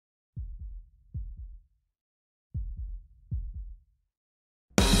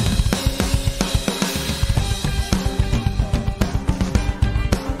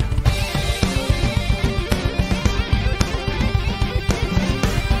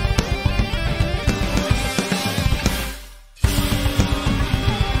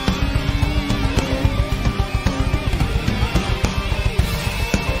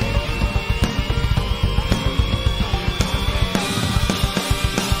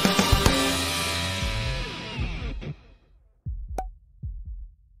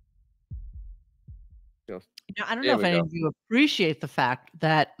I don't know There if we any go. of you appreciate the fact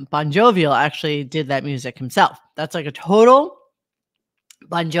that Bon Jovial actually did that music himself. That's like a total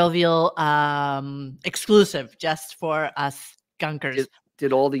Bon Jovial exclusive just for us skunkers.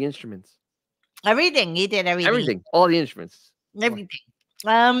 Did all the instruments. Everything. He did everything. Everything. All the instruments. Everything.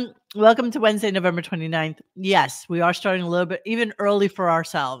 Welcome to Wednesday, November 29th. Yes, we are starting a little bit even early for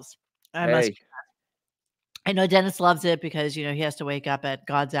ourselves. I know Dennis loves it because, he has to wake up at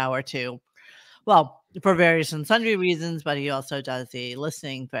God's hour too. Well, for various and sundry reasons, but he also does the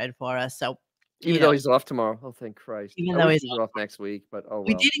listening thread for us. So even though he's off tomorrow. Oh, thank Christ. Even I though wish he's he was off next week, but oh well.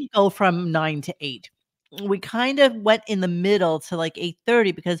 We didn't go from 9 to 8. We kind of went in the middle to like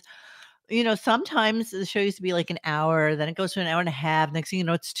 8:30 because sometimes the show used to be like an hour, then it goes to an hour and a half. Next thing you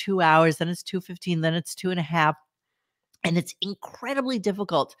know, it's 2 hours, then it's 2:15, then it's 2.5. And it's incredibly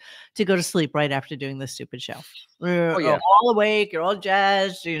difficult to go to sleep right after doing this stupid show. You're all awake, you're all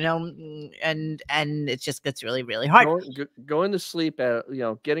jazzed, and it just gets really, really hard. Going to sleep at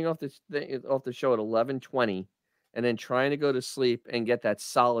getting off the show at 11:20, and then trying to go to sleep and get that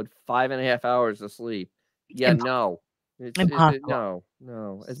solid 5.5 hours of sleep. Yeah, no. Impossible.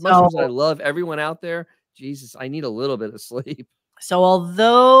 No. As much as I love everyone out there, Jesus, I need a little bit of sleep. So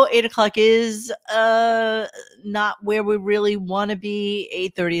although 8 o'clock is not where we really want to be,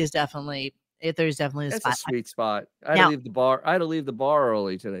 8:30 is definitely the spot. That's a sweet spot. I had to leave the bar. I had to leave the bar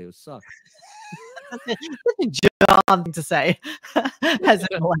early today. It sucked. That's a John thing to say. As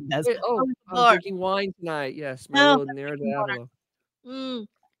everyone does. I'm drinking wine tonight. Yes, Merlot Nero.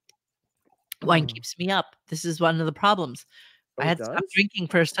 Wine keeps me up. This is one of the problems. I had stopped drinking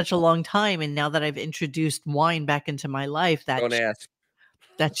for such a long time, and now that I've introduced wine back into my life, that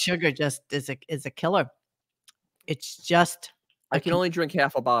sugar just is a killer. It's just I can only drink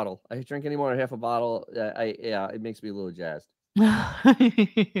half a bottle. I drink any more than half a bottle. It makes me a little jazzed.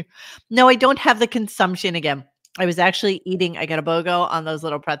 No, I don't have the consumption again. I was actually eating. I got a BOGO on those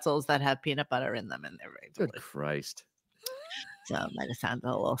little pretzels that have peanut butter in them, and they're very delicious. Good Christ. So it might have sounded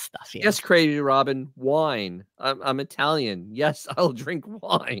a little stuffy. Yes, Crazy Robin, wine. I'm Italian. Yes, I'll drink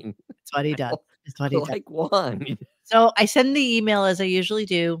wine. That's what he does. That's what he does. Like wine. So I send the email as I usually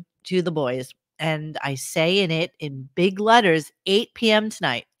do to the boys, and I say in it in big letters, 8 p.m.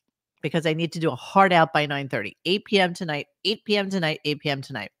 tonight, because I need to do a hard out by 9:30. 8 p.m. tonight, 8 p.m. tonight, 8 p.m.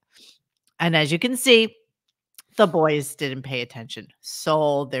 tonight. And as you can see, the boys didn't pay attention.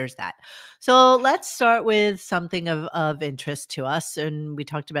 So there's that. So let's start with something of interest to us. And we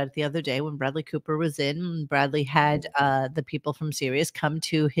talked about it the other day when Bradley Cooper was in. Bradley had the people from Sirius come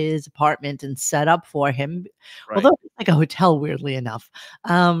to his apartment and set up for him. Right. Although it's like a hotel, weirdly enough.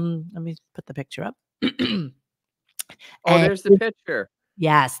 Let me put the picture up. There's the picture.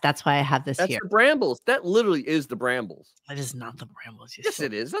 Yes, that's why I have this here. That's the Brambles. That literally is the Brambles. That is not the Brambles. Yes,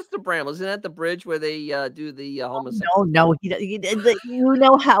 it is. That's the Brambles. Isn't that the bridge where they do the homosexual? No. You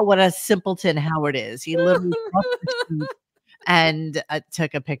know what a simpleton Howard is. He literally and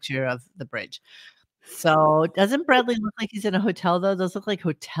took a picture of the bridge. So doesn't Bradley look like he's in a hotel, though? Those look like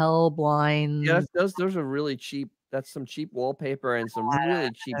hotel blinds. Yes, those are really cheap. That's some cheap wallpaper and some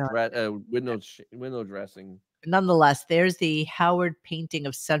really cheap window dressing. Nonetheless, there's the Howard painting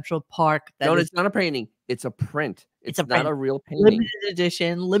of Central Park. It's not a painting. It's a print. It's not a real painting. Limited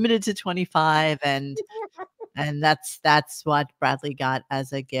edition, limited to 25, and that's what Bradley got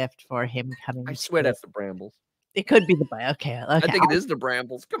as a gift for him coming. I swear that's the Brambles. It could be the okay. I think it is the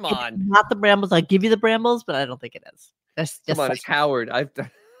Brambles. Come on, not the Brambles. I'll give you the Brambles, but I don't think it is. That's just come on, it's Howard.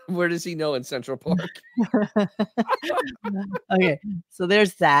 Where does he know in Central Park? Okay, so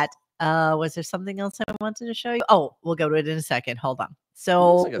there's that. Was there something else I wanted to show you? Oh, we'll go to it in a second. Hold on.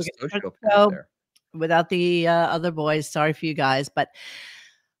 So without the other boys, sorry for you guys, but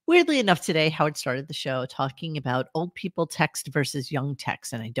weirdly enough today, Howard started the show talking about old people text versus young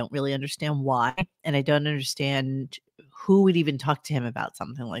text, and I don't really understand why, and I don't understand who would even talk to him about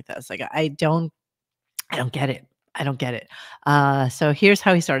something like this. Like I don't get it. I don't get it. So here's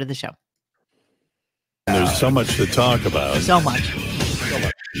how he started the show. There's so much to talk about. So much.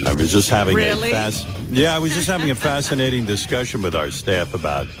 I was just having I was just having a fascinating discussion with our staff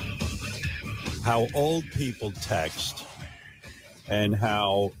about how old people text and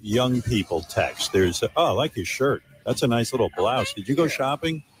how young people text. There's I like your shirt. That's a nice little blouse. Did you go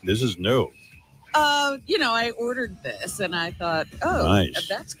shopping? This is new. I ordered this and I thought, nice.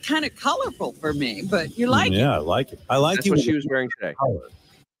 That's kind of colorful for me, but you like it. Yeah, I like it. That's what she was wearing today.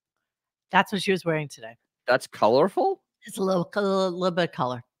 That's what she was wearing today. That's colorful? It's a little bit of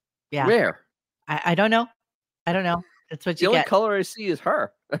color. Yeah. Where? I don't know. I don't know. That's what you get. The only color I see is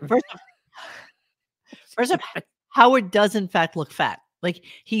her. First of Howard does in fact look fat. Like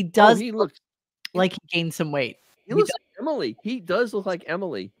he does. He looks. like he gained some weight. He looks like Emily. He does look like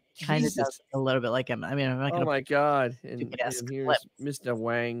Emily. Kind of does Jesus. a little bit like him. I mean, I'm not Oh gonna my God. And here's Mr.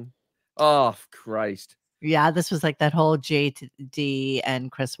 Wang. Oh, Christ. Yeah, this was like that whole JD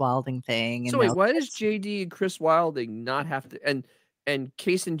and Chris Wilding thing. So wait, why does JD and Chris Wilding not have to, and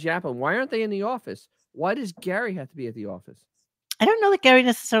Case and Japan, why aren't they in the office? Why does Gary have to be at the office? I don't know that Gary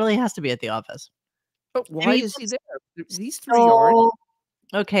necessarily has to be at the office. But why is he there? These three aren't.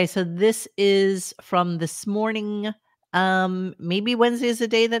 Okay, so this is from this morning. Maybe Wednesday is the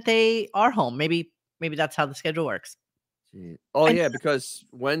day that they are home. Maybe that's how the schedule works. Oh, yeah, because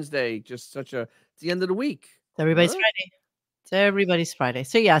Wednesday, just it's the end of the week. It's everybody's Friday. It's everybody's Friday.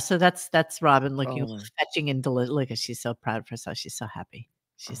 So yeah, so that's Robin looking fetching and look at she's so proud of herself. She's so happy.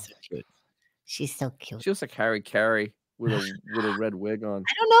 She's so cute. She's so cute. She looks like Harry Carey with a red wig on.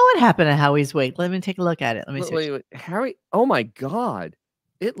 I don't know what happened to Howie's wig. Let me take a look at it. Let me see. Wait, Harry. Oh my God.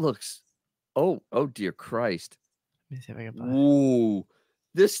 It looks oh dear Christ. Let me see if I can Ooh.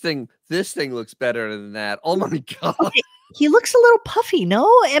 This thing looks better than that. Oh my God. Okay. He looks a little puffy. No,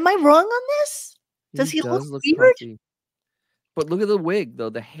 am I wrong on this? Does he look weird? Puffy. But look at the wig, though.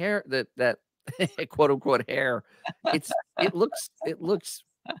 The hair, that quote unquote hair. It looks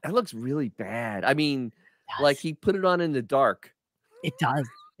really bad. I mean, like he put it on in the dark. It does.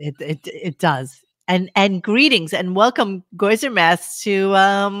 It does. And greetings and welcome, Goizer Maths,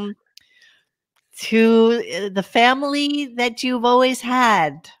 to the family that you've always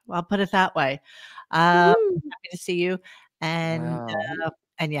had. I'll put it that way. Happy to see you. And wow.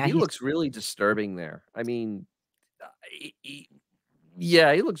 And yeah, he looks really disturbing there. I mean, he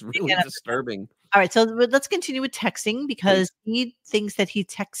looks really disturbing. All right, so let's continue with texting because he thinks that he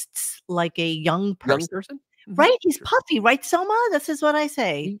texts like a young person. Right? He's puffy, right, Soma? This is what I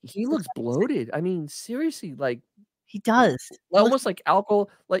say. He looks bloated. I mean, seriously, like he does. Almost like alcohol,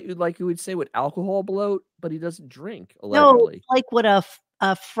 like you would say with alcohol bloat, but he doesn't drink. Allegedly. No, like what a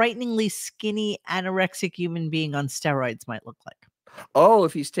frighteningly skinny anorexic human being on steroids might look like. Oh,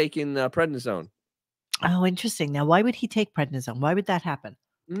 if he's taking prednisone. Oh, interesting. Now, why would he take prednisone? Why would that happen?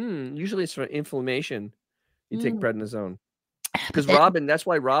 Usually it's for inflammation. You take prednisone. Because Robin, that's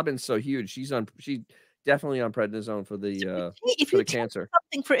why Robin's so huge. She's definitely on prednisone for the if you cancer.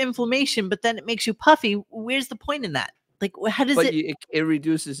 Something for inflammation, but then it makes you puffy. Where's the point in that? Like, how does it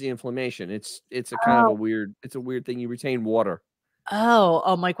reduces the inflammation. It's a kind of a weird thing. You retain water.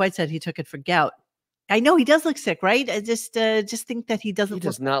 Oh, Mike White said he took it for gout. I know he does look sick, right? I just think that he doesn't. He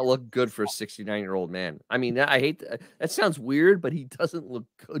does not look good for a 69-year-old man. I mean, I hate that sounds weird, but he doesn't look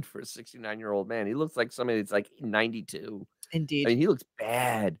good for a 69-year-old man. He looks like somebody that's like 92. Indeed. I mean, he looks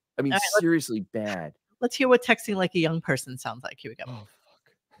bad. I mean, seriously bad. Let's hear what texting like a young person sounds like. Here we go. Oh,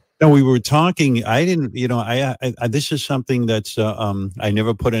 fuck. No, we were talking. I didn't. I this is something that's I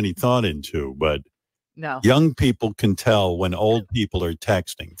never put any thought into, but. No. Young people can tell when old people are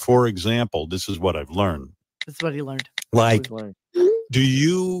texting. For example, this is what I've learned. This is what he learned. Like, do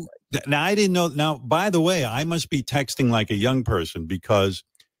you... Now, I didn't know... Now, by the way, I must be texting like a young person because,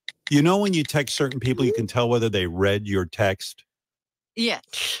 when you text certain people, you can tell whether they read your text?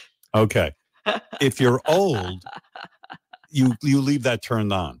 Yes. Okay. If you're old, you leave that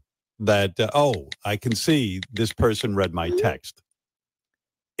turned on. That, I can see this person read my text.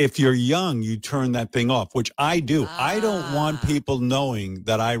 If you're young, you turn that thing off, which I do. I don't want people knowing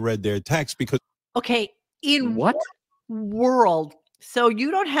that I read their text because... Okay, in what world? So you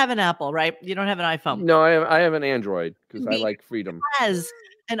don't have an Apple, right? You don't have an iPhone. No, I have an Android because I like freedom. Has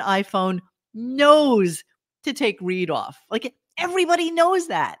an iPhone knows to take read off. Like everybody knows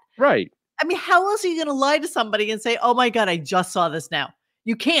that. Right. I mean, how else are you going to lie to somebody and say, oh my God, I just saw this now?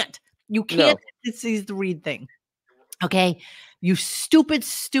 You can't. You can't. This is the read thing. Okay. You stupid,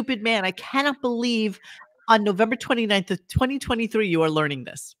 stupid man. I cannot believe on November 29th of 2023, you are learning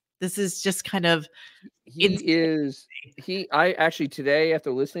this. This is just kind of... I actually today,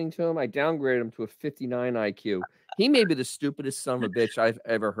 after listening to him, I downgraded him to a 59 IQ. He may be the stupidest son of a bitch I've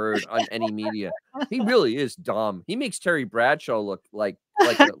ever heard on any media. He really is dumb. He makes Terry Bradshaw look like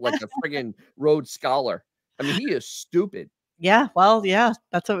a friggin' Rhodes Scholar. I mean, he is stupid. Yeah, well, yeah,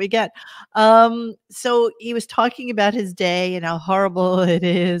 that's what we get. So he was talking about his day and how horrible it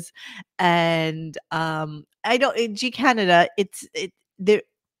is. And I don't in G Canada,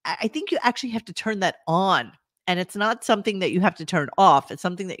 I think you actually have to turn that on. And it's not something that you have to turn off. It's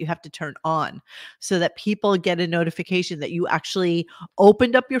something that you have to turn on so that people get a notification that you actually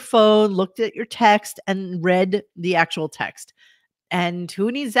opened up your phone, looked at your text, and read the actual text. And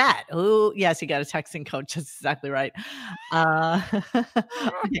who needs that? Oh, yes, you got a texting coach. That's exactly right.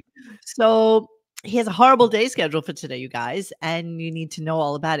 Okay. So he has a horrible day scheduled for today, you guys, and you need to know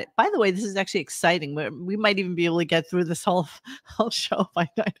all about it. By the way, this is actually exciting. We might even be able to get through this whole show by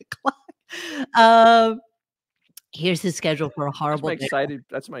 9:00. Here's his schedule for a horrible day.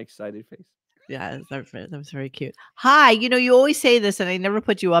 That's my excited face. Yeah, that was very cute. Hi, you always say this, and I never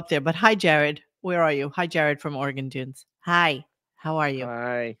put you up there, but hi, Jared. Where are you? Hi, Jared from Oregon Dunes. Hi, how are you?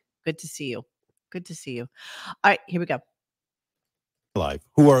 Hi. Good to see you. Good to see you. All right, here we go. Life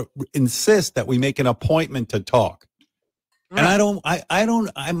who insist that we make an appointment to talk. And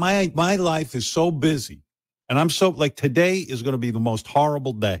my life is so busy. And I'm so today is going to be the most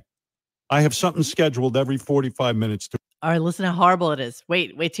horrible day. I have something scheduled every 45 minutes. All right, listen how horrible it is.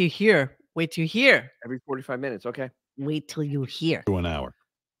 Wait till you hear. Wait till you hear. Every 45 minutes. Okay. Wait till you hear. To an hour.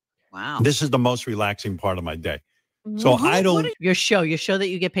 Wow. This is the most relaxing part of my day. So I don't. Your show that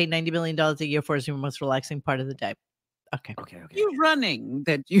you get paid $90 million a year for is your most relaxing part of the day. Okay. You running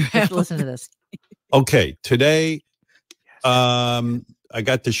that you have to listen to this. Okay. Today, I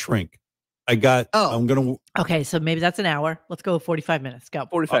got to shrink. I'm going to. Okay. So maybe that's an hour. Let's go 45 minutes. Go.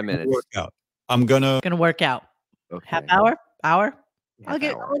 45 minutes. Workout. I'm going to work out. Okay. Half hour? Hour? Let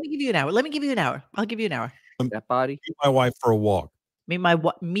me give you an hour. I'll give you an hour. That body. Meet my wife for a walk. Meet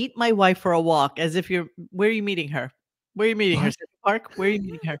my wife for a walk. As if where are you meeting her? Where are you meeting her? Central Park? Where are you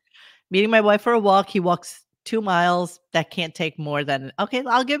meeting her? Meeting my wife for a walk. He walks 2 miles. That can't take more than I'll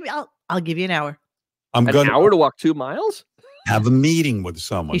give you an hour. An hour to walk 2 miles? Have a meeting with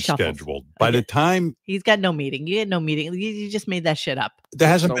someone scheduled. By the time he's got no meeting. You had no meeting. You just made that shit up. There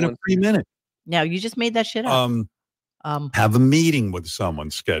hasn't been a free minute. No, you just made that shit up. Have a meeting with someone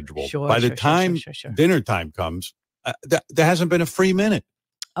scheduled. By the time dinner time comes, there hasn't been a free minute.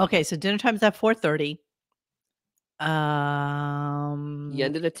 Okay, so dinner time's at 4:30. He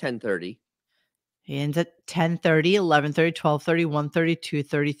ended at 10:30. He ends at 10:30, 11:30, 12:30, 1:30,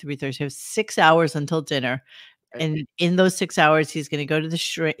 2:30, 3:30. So 6 hours until dinner. And in those 6 hours, he's going to go to the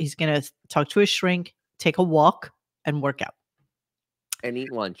shrink. He's going to talk to his shrink, take a walk, and work out. And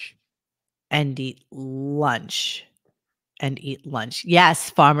eat lunch. Yes,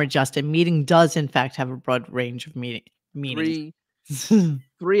 Farmer Justin. Meeting does, in fact, have a broad range of meanings.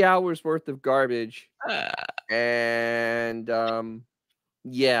 3 hours worth of garbage. And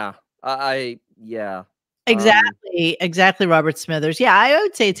yeah. Exactly, Robert Smithers. Yeah, I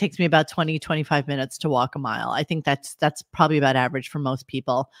would say it takes me about 20, 25 minutes to walk a mile. I think that's probably about average for most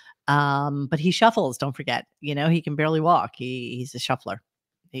people. But he shuffles, don't forget. He can barely walk. He's a shuffler.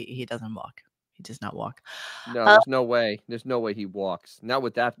 He doesn't walk. He does not walk. No, there's no way. There's no way he walks. Not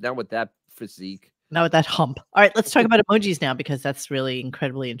with that physique. Not with that hump. All right, let's talk about emojis now because that's really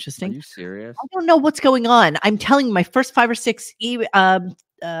incredibly interesting. Are you serious? I don't know what's going on. I'm telling you, my first 5 or 6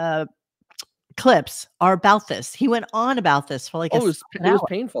 clips are about this. He went on about this for it was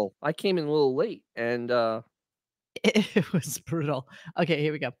painful. I came in a little late and it was brutal. Okay,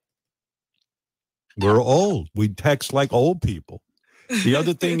 here we go. We're old. We text like old people. The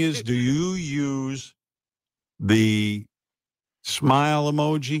other thing is, do you use the smile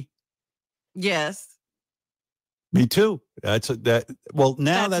emoji? Yes. Me too. Now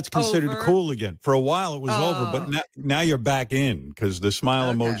that's considered over. Cool again. For a while it was over, but now you're back in because the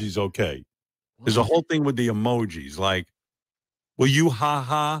smile emoji's okay. There's a whole thing with the emojis, like, will you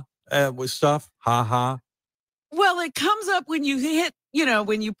with stuff? Well, it comes up when you hit,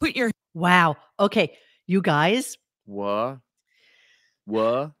 when you put your. Wow. Okay. You guys. What?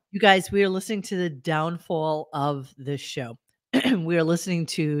 You guys, we are listening to the downfall of this show. We are listening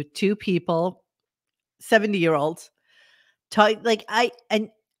to 2 people, 70-year-olds, talk and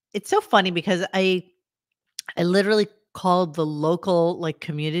it's so funny because I literally called the local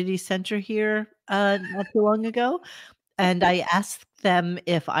community center here not too long ago, and I asked them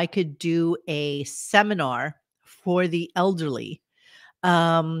if I could do a seminar for the elderly,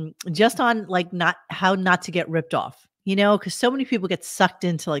 just on how not to get ripped off. Because so many people get sucked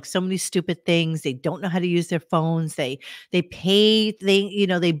into so many stupid things. They don't know how to use their phones. They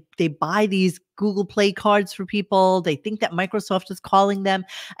buy these Google Play cards for people. They think that Microsoft is calling them.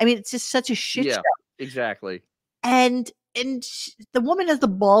 I mean, it's just such a shit show. Exactly. And the woman has the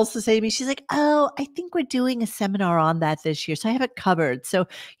balls to say to me, she's like, "Oh, I think we're doing a seminar on that this year, so I have it covered. So,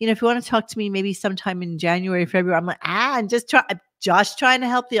 if you want to talk to me, maybe sometime in January, February." I'm like, I'm just trying to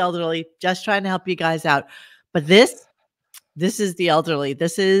help the elderly, just trying to help you guys out. But this is the elderly.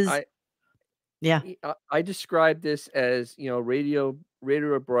 This is, I describe this as, radio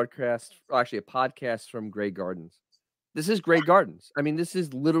broadcast, actually a podcast from Grey Gardens. This is Grey Gardens. I mean, this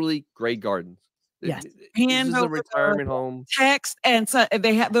is literally Grey Gardens. Yes. This is a retirement home. Text, and so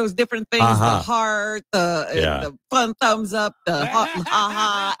they have those different things: the heart, the fun thumbs up, the ha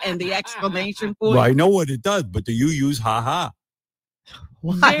ha, and the exclamation point. Well, I know what it does, but do you use ha ha?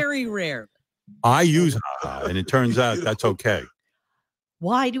 Very rare. I use ha ha, and it turns out that's okay.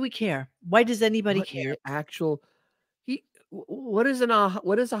 Why do we care? Why does anybody care? What is a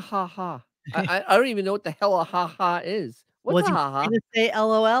ha ha? I don't even know what the hell a ha ha is. What's a ha ha? Going to say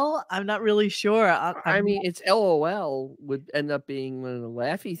LOL? I'm not really sure. I mean, it's LOL would end up being one of the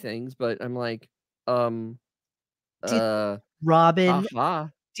laughy things, but I'm like, Robin. ha-ha.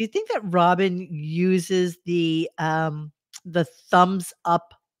 Do you think that Robin uses the thumbs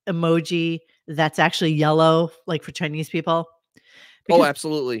up emoji that's actually yellow, like for Chinese people? Oh,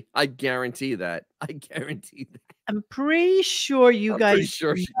 absolutely. I guarantee that. I guarantee that. I'm pretty sure you guys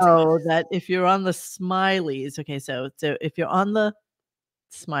know that if you're on the smileys, okay, so if you're on the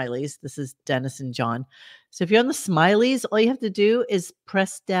smileys, this is Dennis and John. So if you're on the smileys, all you have to do is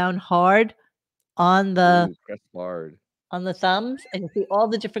press down hard on the on the thumbs, and you see all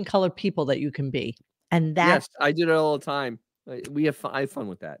the different colored people that you can be. And yes, I do that all the time. I have fun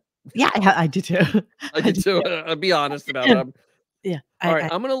with that. Yeah, I do too. I do too. I'll be honest about it. Yeah. All right,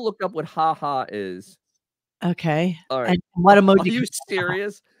 I'm gonna look up what ha ha is. Okay. All right. And what emoji? Are you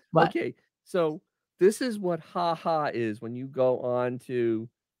serious? What? Okay. So this is what ha ha is when you go on to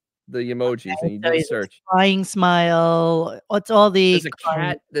the emojis and you do the search. Crying smile. What's all the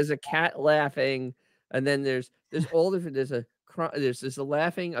there's a cat laughing, and then there's all different there's a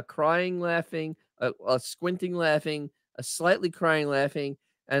laughing, a crying laughing, a squinting laughing, a slightly crying laughing,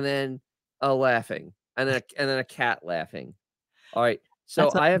 and then a laughing, and then a cat laughing. All right.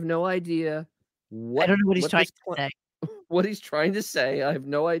 So I have no idea I don't know what he's trying to say. What he's trying to say. I have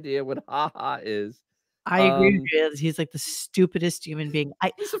no idea what ha is. I agree with you. He's like the stupidest human being.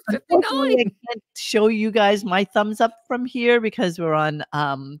 He's a 59. I can't show you guys my thumbs up from here because we're on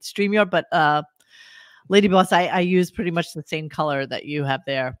StreamYard, but Lady Boss, I use pretty much the same color that you have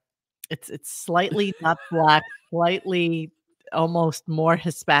there. It's slightly not black, slightly almost more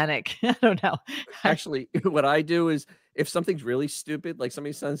Hispanic. I don't know. Actually, what I do is if something's really stupid, like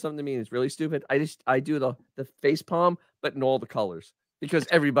somebody sends something to me and it's really stupid, I do the face palm, but in all the colors because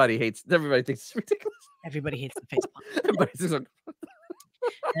everybody thinks it's ridiculous. Everybody hates the face palm.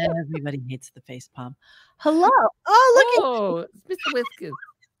 Everybody hates the face palm. Hello. Oh, look at Mr. Whiskers.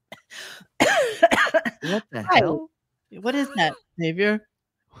 What the hell? What is that, Xavier?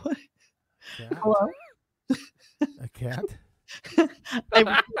 What? Hello? A cat? A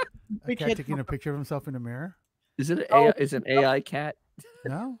cat taking a picture of himself in a mirror? Is it an AI cat?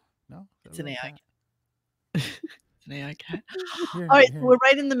 No. It's an AI cat. It's an AI cat. All right, so we're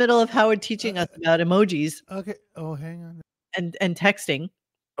right in the middle of Howard teaching us about emojis. Okay. Oh, hang on. And texting.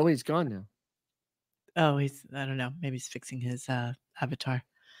 Oh, he's gone now. Oh, I don't know. Maybe he's fixing his avatar.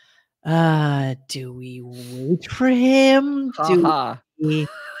 Do we wait for him? Ha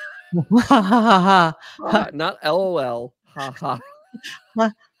ha. Not LOL. Ha ha.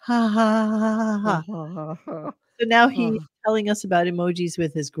 So now he's telling us about emojis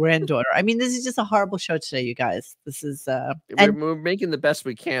with his granddaughter. I mean, this is just a horrible show today, you guys. This is we're making the best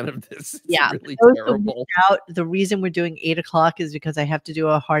we can of this. It's really terrible. The reason we're doing 8 o'clock is because I have to do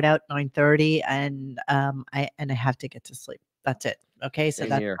a hard out 9:30, and I have to get to sleep. That's it. Okay, so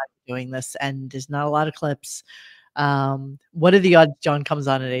that's why I'm doing this, and there's not a lot of clips. What are the odds John comes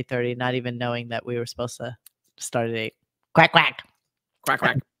on at 8:30, not even knowing that we were supposed to start at 8? Quack quack. Quack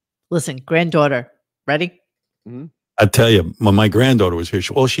quack. Listen, granddaughter, ready? Mm-hmm. I tell you, when my granddaughter was here,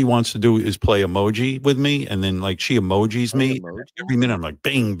 all she wants to do is play emoji with me, and then like she emojis me every minute. I'm like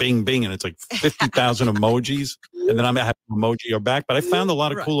bing, bing, bing, and it's like 50,000 emojis, and then I'm having to emoji her back. But I found a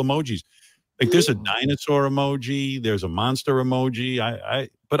lot of cool emojis. Like there's a dinosaur emoji, there's a monster emoji.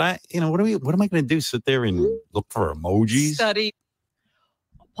 But what am I going to do? Sit there and look for emojis? Study.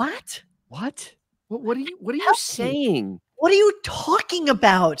 What? What are you saying? What are you talking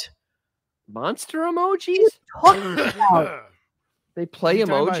about? Monster emojis? They play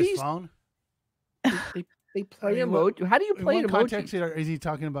emojis? They play emoji. How do you play an emoji? Context is he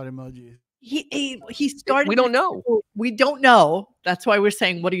talking about emojis? He started. We don't know. We don't know. That's why we're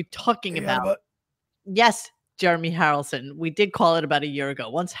saying, what are you talking about? Yes, Jeremy Harrelson. We did call it about a year ago.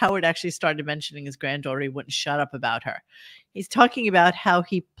 Once Howard actually started mentioning his granddaughter, he wouldn't shut up about her. He's talking about how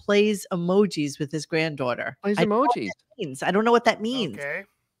he plays emojis with his granddaughter. Plays emojis. I don't know what that means. Okay.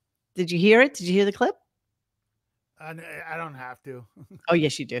 Did you hear it? Did you hear the clip? I don't have to. Oh,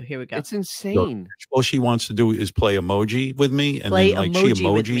 yes, you do. Here we go. It's insane. All she wants to do is play emoji with me, and Play then like she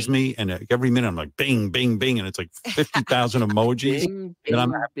emoji with emojis me. me, and every minute I'm like bing, bing, bing, and it's like 50,000 emojis. Bing, And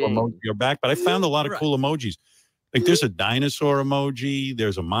I'm bing, happy bing. emoji are back, but I found a lot of cool emojis. Like there's a dinosaur emoji,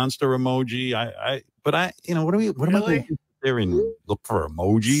 there's a monster emoji. But you know, what am I going to do there and look for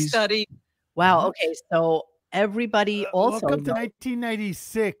emojis? Study. Wow. Okay. So everybody also welcome to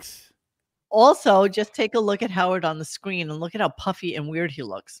 1996. Also, just take a look at Howard on the screen and look at how puffy and weird he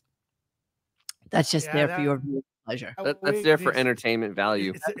looks. That's just there for your viewing pleasure. That's there for entertainment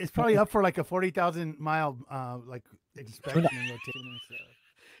value. It's probably up for like a 40,000 mile like inspection and rotation.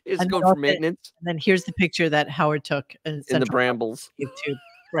 It's good for maintenance. And then here's the picture that Howard took in the brambles. To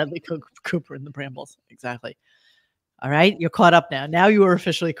Bradley Cooper in the brambles. Exactly. All right, you're caught up now. Now you are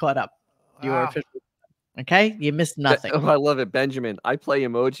officially caught up. You are officially. Okay, you missed nothing. Oh, I love it, Benjamin. I play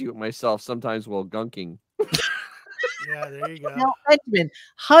emoji with myself sometimes while gunking. Yeah, there you go. Now, Benjamin,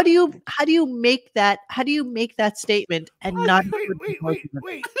 how do you make that statement and not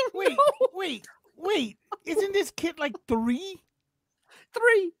wait. Isn't this kid like 3?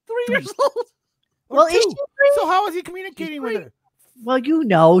 3 years old? Well, is she 3? So how is he communicating with her? Well, you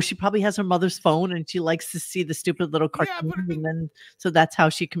know, she probably has her mother's phone and she likes to see the stupid little cartoons, and then so that's how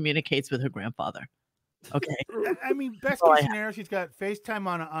she communicates with her grandfather. Okay. I mean, best case scenario, she's got FaceTime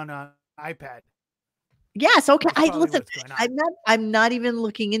on an iPad. Yes. Okay. Listen. I'm not even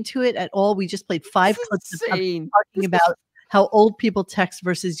looking into it at all. We just played 5 clips of talking about how old people text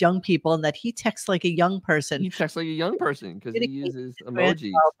versus young people, and that he texts like a young person. He texts like a young person because he uses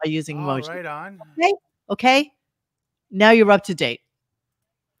emojis. By using emojis. Right on. Okay. Now you're up to date.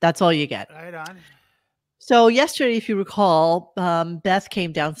 That's all you get. Right on. So yesterday, if you recall, Beth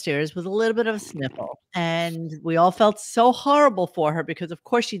came downstairs with a little bit of a sniffle, and we all felt so horrible for her because, of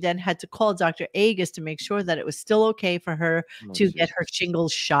course, she then had to call Dr. Agus to make sure that it was still okay for her to get her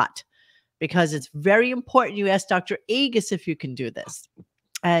shingles shot, because it's very important you ask Dr. Agus if you can do this.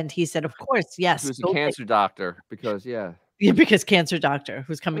 And he said, of course, yes. He was a cancer doctor because, because cancer doctor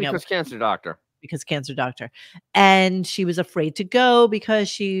who's coming out. Because cancer doctor. And she was afraid to go because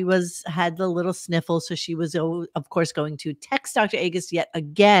she had the little sniffle. So she was, of course, going to text Dr. Agus yet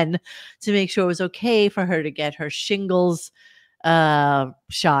again to make sure it was okay for her to get her shingles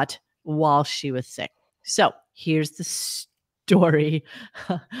shot while she was sick. So here's the story.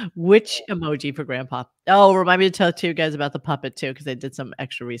 Which emoji for Grandpa? Oh, remind me to tell you guys about the puppet too, because I did some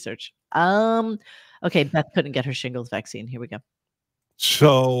extra research. Okay, Beth couldn't get her shingles vaccine. Here we go.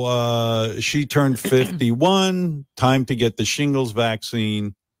 So she turned 51, time to get the shingles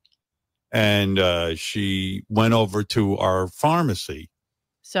vaccine. And she went over to our pharmacy.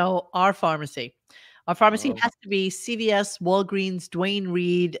 So our pharmacy has to be CVS, Walgreens, Duane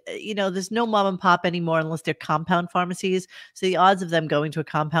Reade. You know, there's no mom and pop anymore unless they're compound pharmacies. So the odds of them going to a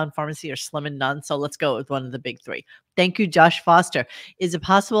compound pharmacy are slim and none. So let's go with one of the big 3. Thank you, Josh Foster. Is it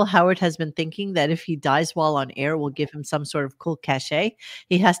possible Howard has been thinking that if he dies while on air, we'll give him some sort of cool cachet?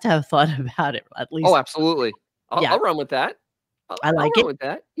 He has to have thought about it at least. Oh, absolutely. I'll run with that. I'll run with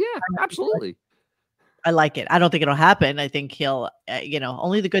that. Yeah, absolutely. I like it. I don't think it'll happen. I think he'll,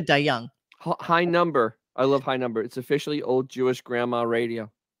 only the good die young. High number. I love high number. It's officially old Jewish grandma radio.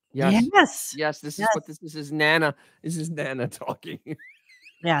 Yes. This is what this is. Nana. This is Nana talking.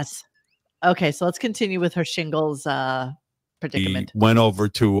 Yes. Okay, so let's continue with her shingles predicament. He went over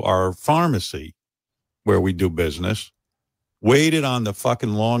to our pharmacy where we do business, waited on the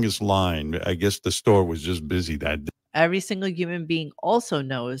fucking longest line. I guess the store was just busy that day. Every single human being also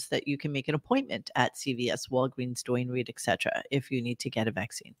knows that you can make an appointment at CVS, Walgreens, Duane Reade, etc. if you need to get a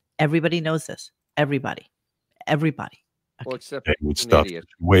vaccine. Everybody knows this. Everybody. Okay. Well, except stuff.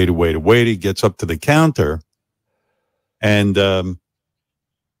 Wait. He gets up to the counter, and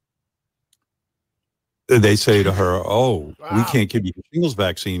they say to her, "Oh, we can't give you the shingles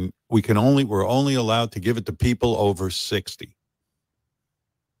vaccine. We're only allowed to give it to people over 60."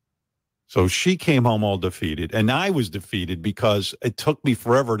 So she came home all defeated, and I was defeated because it took me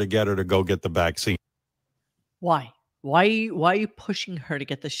forever to get her to go get the vaccine. Why? Why are you pushing her to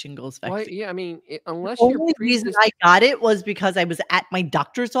get the shingles vaccine? Yeah, I mean, unless the only reason I got it was because I was at my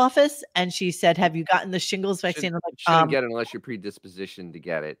doctor's office, and she said, "Have you gotten the shingles vaccine?" I'm like, shouldn't get it unless you're predispositioned to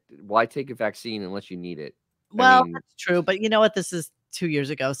get it. Why take a vaccine unless you need it? Well, that's true, but you know what? This is 2 years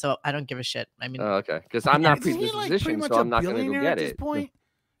ago, so I don't give a shit. I mean, okay, because I'm not predispositioned, so I'm not going to go get it.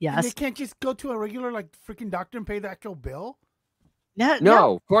 Yes. And they can't just go to a regular freaking doctor and pay the actual bill?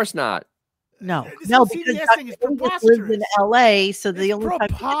 No, of course not. No, because thing is preposterous. Lives in LA, so the only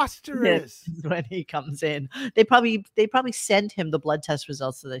preposterous is when he comes in. They probably send him the blood test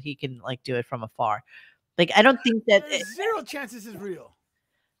results so that he can do it from afar. Like, I don't think that. There's zero chance this is real.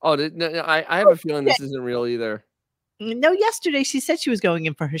 Oh, no, I have a feeling this isn't real either. No, yesterday she said she was going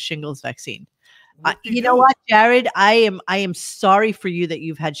in for her shingles vaccine. You know what, Jared? I am sorry for you that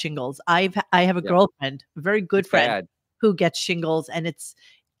you've had shingles. I have a girlfriend, a very good friend, who gets shingles, and it's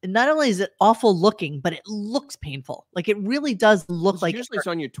not only is it awful looking, but it looks painful. Like it really does look like usually it's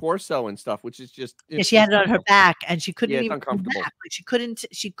on your torso and stuff, which is just she had it on her back, and she couldn't even uncomfortable. Like she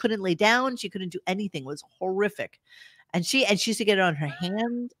couldn't lay down, she couldn't do anything. It was horrific. And she used to get it on her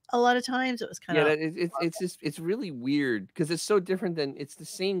hand a lot of times. It was kind of it's really weird because it's so different than it's the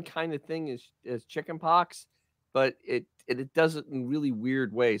same kind of thing as chicken pox, but it does it in really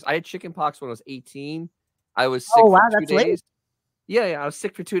weird ways. I had chicken pox when I was 18. I was sick for 2 days. Late. Yeah, I was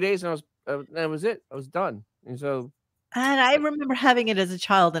sick for 2 days, and that was it. I was done. And I remember having it as a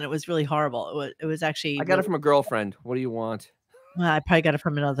child, and it was really horrible. It was actually. I got it from a girlfriend. What do you want? Well, I probably got it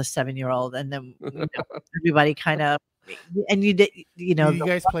from another 7-year-old, and then everybody kind of. And you did, you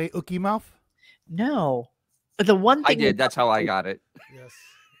guys play Ookie Mouth? No, but the one thing I did. That's how I got it. Yes.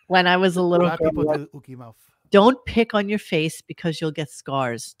 When I was a little girl, people do Ookie Mouth. Don't pick on your face because you'll get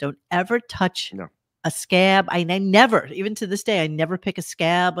scars. Don't ever touch a scab. I never, even to this day, I never pick a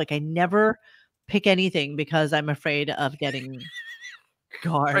scab. Like I never pick anything because I'm afraid of getting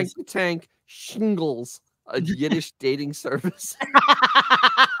scars. Frank the Tank Shingles, a Yiddish dating service.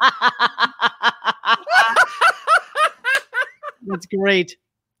 That's great.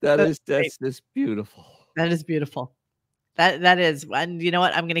 That's beautiful. That is beautiful. That is. And you know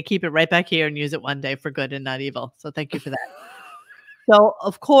what? I'm going to keep it right back here and use it one day for good and not evil. So thank you for that. So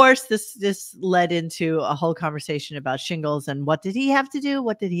of course, this led into a whole conversation about shingles and what did he have to do?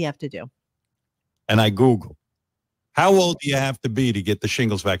 What did he have to do? And I Googled, how old do you have to be to get the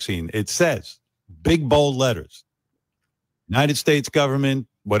shingles vaccine? It says, big bold letters, United States government,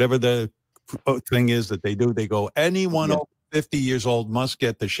 whatever the thing is that they do, they go, anyone over 50 years old must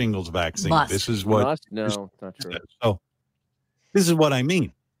get the shingles vaccine. This is what no, not true. So this is what I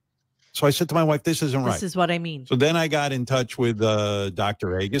mean. So I said to my wife, this isn't right. This is what I mean. So then I got in touch with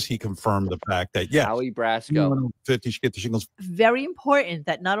Dr. Agus. He confirmed the fact that Howie Brasco, 50 should get the shingles. Very important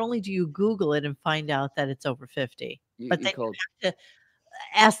that not only do you Google it and find out that it's over 50, but then you have to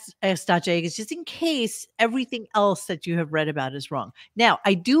ask Dr. Agus just in case everything else that you have read about is wrong. Now,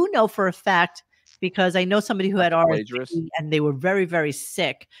 I do know for a fact, because I know somebody who had RSV and they were very, very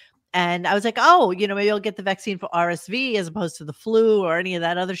sick. And I was like, oh, maybe I'll get the vaccine for RSV as opposed to the flu or any of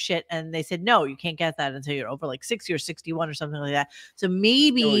that other shit. And they said, no, you can't get that until you're over like 60 or 61 or something like that. So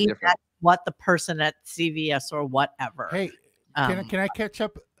maybe that's what the person at CVS or whatever. Hey, can I catch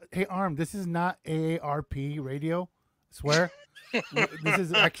up? Hey, Arm, this is not AARP radio. I swear. This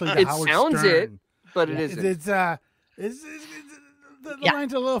is actually the Howard sounds Stern. But it isn't. The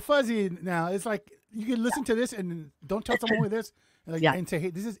line's a little fuzzy now. It's like you can listen to this and don't tell someone with this and say,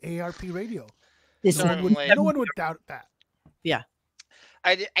 hey, this is ARP radio. No one would doubt that. Yeah.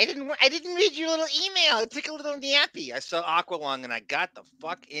 I didn't read your little email. I took a little nappy. I saw Aqualung and I got the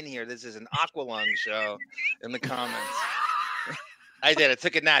fuck in here. This is an Aqualung show in the comments. I did. I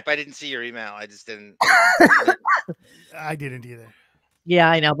took a nap. I didn't see your email. I just didn't. I didn't either.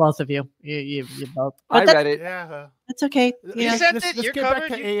 Yeah, I know, both of you. You both. But I read it. Yeah. That's okay. You sent it. Let's You're get covered.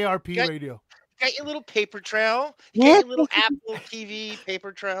 back to AARP radio. Got your little paper trail. You got your little Apple TV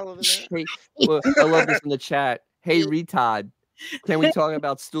paper trail over there. Hey, I love this in the chat. Hey, retard. Can we talk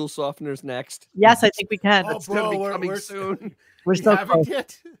about stool softeners next? Yes, I think we can. Oh, bro, gonna be coming soon. We're so close.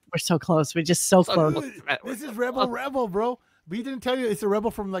 Yet. We're so close. We're just so close. This is Rebel, bro. We didn't tell you it's a rebel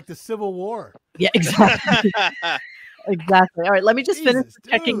from like the Civil War. Yeah, exactly. Exactly. All right, let me just finish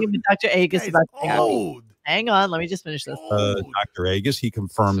checking in with Dr. Agus about hang on, let me just finish this. Dr. Agus, he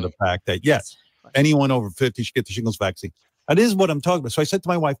confirmed the fact that yes, anyone over 50 should get the shingles vaccine. That is what I'm talking about. So I said to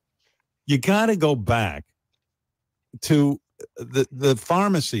my wife, you got to go back to the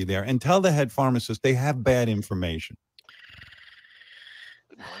pharmacy there and tell the head pharmacist they have bad information.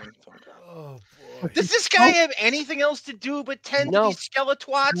 Oh, boy. Does this guy have anything else to do but tend to these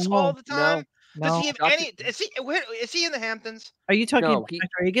skeletwats all the time? No. Does he have any? Is he in the Hamptons? Are you talking about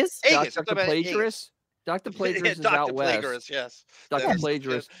Dr. Agus? Dr. Plagiarist? Dr. Plagiarist is out west. Plagiarist, yes. Dr.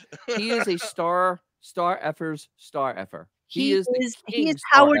 Plagiarist. He is a star effer's star effer. He is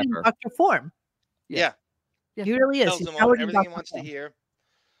Howard in Dr. Form. Yeah. He really is. Tells him everything he wants to hear.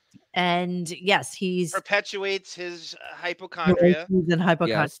 And yes, he's perpetuates his hypochondria. He's in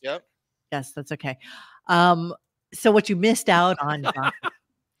hypochondria. Yes. Yep. Yes, that's okay. So what you missed out on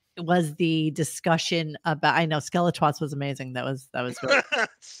was the discussion about. I know Skeletwats was amazing. That was good.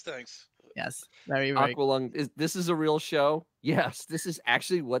 Thanks. Yes, very Aqualung. This is a real show. Yes, this is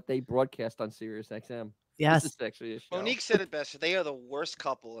actually what they broadcast on Sirius XM. Yes. This is actually a show. Monique said it best. They are the worst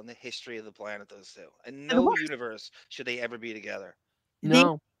couple in the history of the planet, those two. In no universe should they ever be together.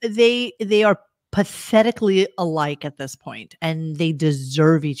 No. They are pathetically alike at this point, and they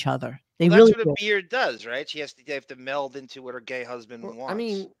deserve each other. They Well, really that's what do. a beard does, right? They have to meld into what her gay husband wants. I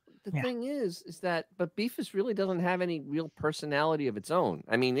mean, the thing is that, but Beefus really doesn't have any real personality of its own.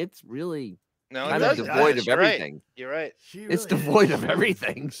 I mean, it's really kind of devoid of everything. Right. You're right. It's devoid of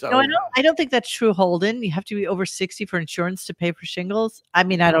everything. So no, I don't think that's true, Holden. You have to be over 60 for insurance to pay for shingles. I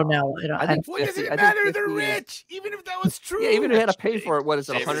mean, I don't know. I think what does it matter? They're rich. Even if that was true. Yeah, even if you had to pay for it, what is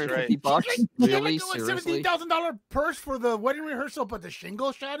it, $150? Really? Seriously? $17,000 purse for the wedding rehearsal, but the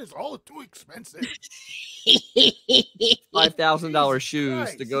shingle shot is all too expensive. $5,000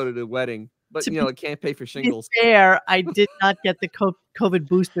 shoes to go to the wedding. But, it can't pay for shingles. To be fair, I did not get the COVID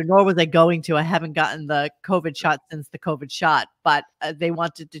booster, nor was I going to. I haven't gotten the COVID shot since the COVID shot, but they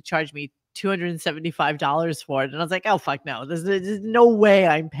wanted to charge me $275 for it. And I was like, oh, fuck no. There's no way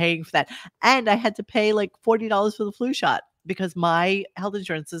I'm paying for that. And I had to pay like $40 for the flu shot because my health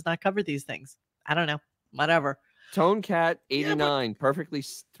insurance does not cover these things. I don't know. Whatever. Tone Cat 89, perfectly.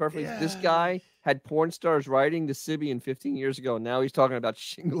 Yeah. This guy had porn stars writing to Sybian 15 years ago. Now he's talking about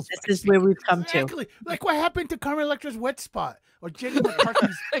shingles. This is where we've come to. Like what happened to Carmen Electra's wet spot or Jenny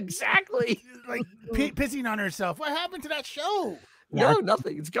McCarthy's exactly like pissing on herself. What happened to that show? No,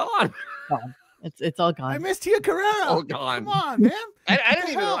 nothing. It's gone. It's all gone. I miss Tia Carrera. All gone. Come on, man.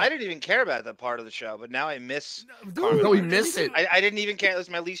 I didn't even care about that part of the show, but now I miss. No, we miss it. I didn't even care. That's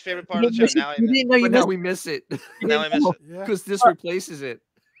my least favorite part of the show. Now now we miss it. Now I miss it because this replaces it.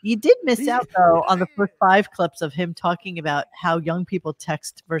 You did miss out though on the first 5 clips of him talking about how young people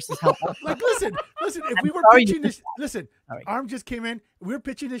text versus how. Like, listen. If we were pitching this, Arm just came in. We were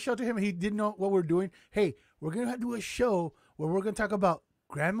pitching this show to him, and he didn't know what we're doing. Hey, we're gonna do a show where we're gonna talk about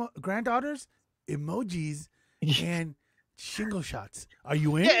granddaughters, emojis, and shingle shots. Are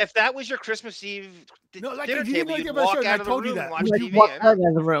you in? Yeah, if that was your Christmas Eve dinner table, you'd walk out of the room and watch TV. Walk out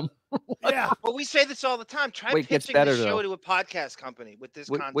of the room. Yeah. Well, we say this all the time. Try pitching the show to a podcast company with this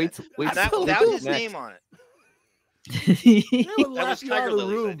content. Without his name on it. That was Tiger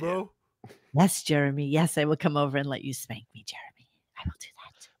Lily's room, bro. Yes, Jeremy. Yes, I will come over and let you spank me, Jeremy. I will do that.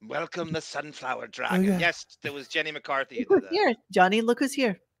 Welcome the Sunflower Dragon. Oh, yeah. Yes, there was Jenny McCarthy who did that. Here, Johnny, look who's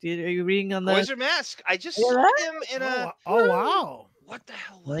here. Are you reading on the Boys Are Mask? I just saw him in a. Oh wow! What the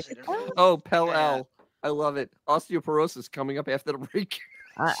hell was it? Oh, Pell-El. I love it. Osteoporosis coming up after the break.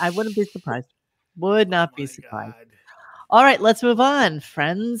 I wouldn't be surprised. Would not be surprised. God. All right, let's move on,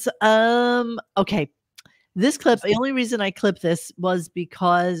 friends. Okay, this clip. The only reason I clipped this was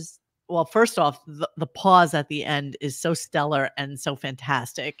because, well, first off, the pause at the end is so stellar and so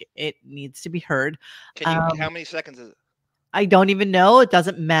fantastic. It needs to be heard. Can you? How many seconds is it? I don't even know. It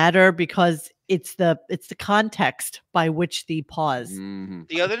doesn't matter because it's the context by which the pause. Mm-hmm.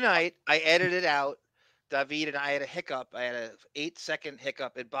 The other night, I edited out. David and I had a hiccup. I had a 8-second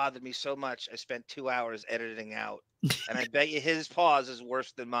hiccup. It bothered me so much. I spent 2 hours editing out. And I bet you his pause is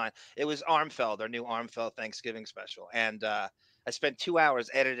worse than mine. It was Armfeld, our new Armfeld Thanksgiving special. And I spent 2 hours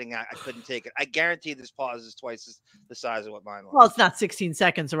editing out. I couldn't take it. I guarantee this pause is twice the size of what mine was. Well, it's not 16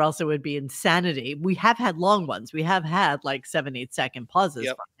 seconds or else it would be insanity. We have had long ones. We have had like 7-8 second pauses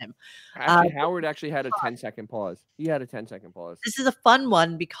from him. Howard actually had a 10-second pause. He had a 10-second pause. This is a fun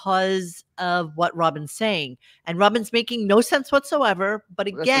one because of what Robin's saying. And Robin's making no sense whatsoever. But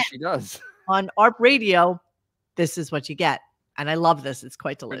again, that's what she does. On ARP Radio, this is what you get. And I love this. It's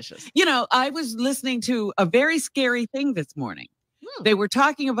quite delicious. You know, I was listening to a very scary thing this morning. They were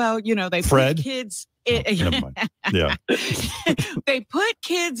talking about, they Fred? put kids. Yeah. They put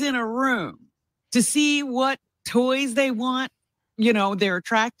kids in a room to see what toys they want, they're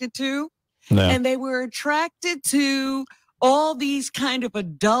attracted to. Yeah. And they were attracted to all these kind of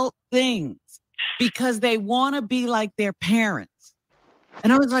adult things because they want to be like their parents.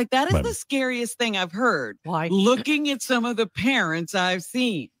 And I was like, that is the scariest thing I've heard. Why? Looking at some of the parents I've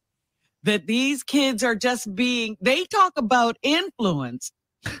seen, that these kids are just they talk about influence.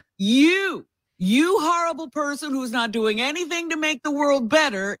 You horrible person who's not doing anything to make the world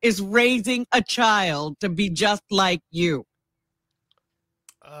better is raising a child to be just like you.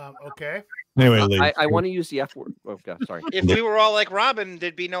 Okay. Anyway, I want to use the F word. Oh, God, sorry. If we were all like Robin,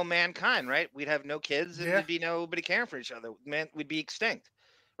 there'd be no mankind, right? We'd have no kids, and there'd be nobody caring for each other. Man, we'd be extinct,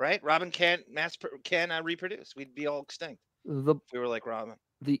 right? Robin can't reproduce. We'd be all extinct if we were like Robin.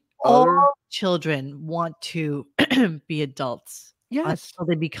 All children want to be adults. Yes. Until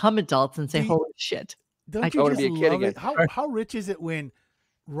they become adults and say, holy shit. Don't you just love it? How rich is it when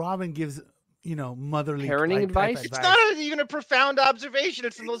Robin gives motherly Parenting type advice? It's not even a profound observation.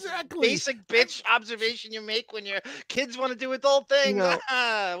 It's the most Exactly. basic bitch observation you make when your kids want to do adult things.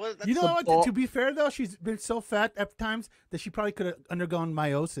 You know what? To be fair, though, she's been so fat at times that she probably could have undergone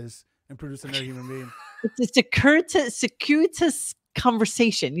meiosis and produced another human being. It's a circuitous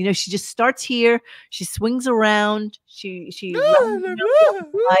conversation. She just starts here, she swings around, she runs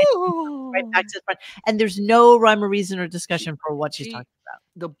right back to the front, and there's no rhyme or reason or discussion for what she's talking about.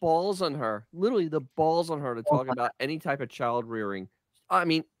 The balls on her, literally the balls on her to talk about any type of child rearing. I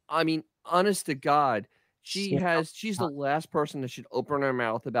mean, honest to God, she's the last person that should open her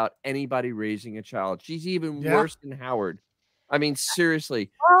mouth about anybody raising a child. She's even worse than Howard. I mean,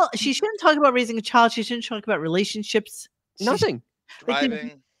 seriously. Well, she shouldn't talk about raising a child. She shouldn't talk about relationships. Nothing.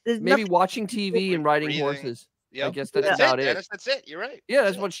 Driving. Maybe watching TV and riding horses. Yep. I guess that's about it. Dennis, that's it. You're right. Yeah,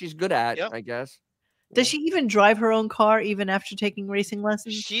 that's what she's good at, I guess. Does she even drive her own car even after taking racing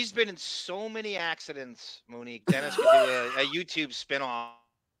lessons? She's been in so many accidents, Monique. Dennis could do a YouTube spinoff.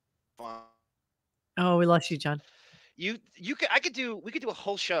 Oh, we lost you, John. We could do a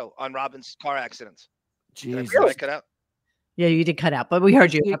whole show on Robin's car accidents. Jesus. Did I cut out? Yeah, you did cut out, but we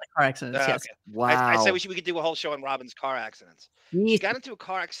heard you about the car accidents. Yes. Okay. Wow. I said we could do a whole show on Robin's car accidents. She got into a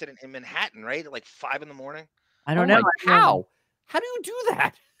car accident in Manhattan, right? At like 5 a.m. I don't know. How? How do you do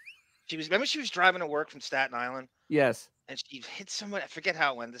that? Remember she was driving to work from Staten Island? Yes. And she hit someone. I forget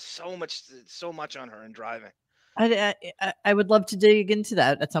how it went. There's so much on her in driving. I would love to dig into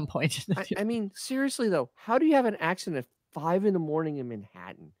that at some point. I mean, seriously though, how do you have an accident at 5 a.m. in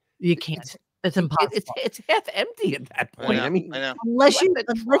Manhattan? You can't. It's impossible. It's half empty at that point. I know. Unless you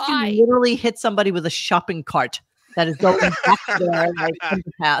literally hit somebody with a shopping cart that is going back there like in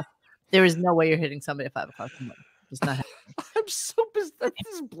the path. There is no way you're hitting somebody at 5 o'clock in the morning. It's not happening. I'm so pissed. This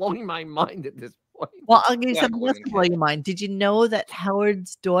is blowing my mind at this point. Well, I'll give you something else to blow your mind. Did you know that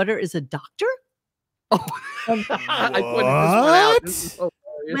Howard's daughter is a doctor? Oh, I pointed this one out.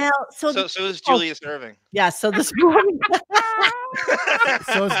 Well, so is Julius Irving. Yeah, so this morning.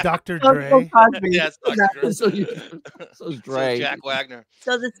 So is Dr. Dre. Yes, Dr. Dre. So is Dre. So Jack Wagner.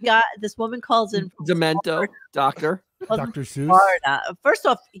 So this woman calls in from Demento, doctor. Dr. Seuss. Florida. First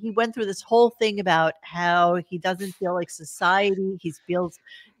off, he went through this whole thing about how he doesn't feel like society. He feels,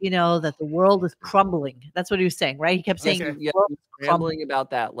 that the world is crumbling. That's what he was saying, right? He kept saying, rambling about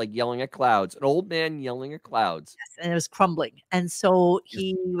that, like yelling at clouds. An old man yelling at clouds. Yes, and it was crumbling. And so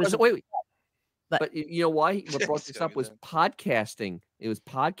he was. Wait. But you know why? What brought this up was podcasting. It was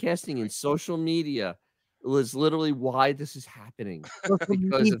podcasting and social media. It was literally why this is happening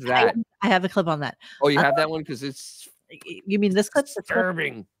because of that. I have a clip on that. Oh, you have that one? Because it's. You mean this clip?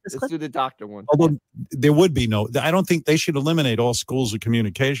 Disturbing. Let's do the doctor one. Although there would be I don't think they should eliminate all schools of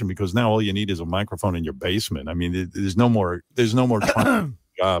communication because now all you need is a microphone in your basement. I mean, there's no more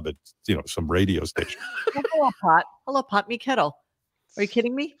job at some radio station. Hello, pot me kettle. Are you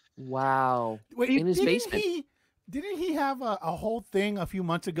kidding me? Wow. Wait, in his basement. Didn't he have a whole thing a few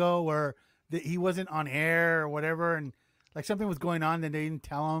months ago where he wasn't on air or whatever, and like something was going on, and they didn't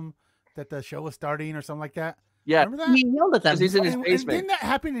tell him that the show was starting or something like that? Yeah. Remember that? He yelled at them. He's in his basement. And didn't that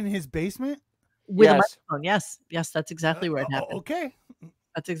happen in his basement? With a microphone. Yes, that's exactly where it happened. Okay.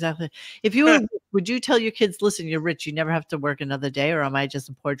 That's exactly. If you were, would you tell your kids, listen, you're rich, you never have to work another day, or am I just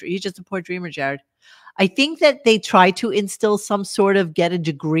a poor dreamer? You're just a poor dreamer, Jared. I think that they try to instill some sort of get a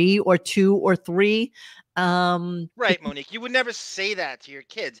degree or 2 or 3. Right, Monique. You would never say that to your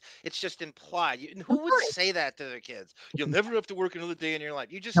kids. It's just implied. Who would say that to their kids? You'll never have to work another day in your life.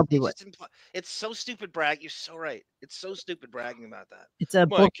 It's so stupid brag. You're so right. It's so stupid bragging about that. It's a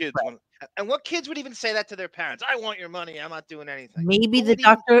kids and what kids would even say that to their parents? I want your money. I'm not doing anything. Maybe the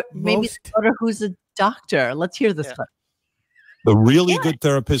daughter who's a doctor. Let's hear this clip. The really good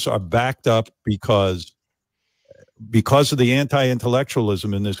therapists are backed up because of the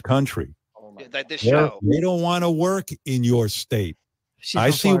anti-intellectualism in this country. They don't want to work in your state. I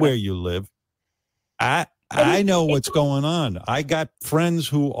see where you live. I know what's going on. I got friends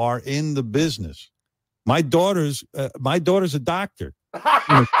who are in the business. My daughter's a doctor. She's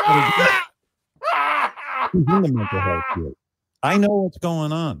in the mental health field. I know what's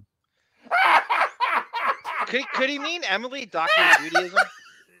going on. Could he mean Emily, Dr. Judaism?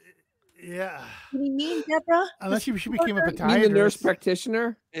 Yeah. What do you mean, Deborah? Unless she became a podiatrist. You mean the nurse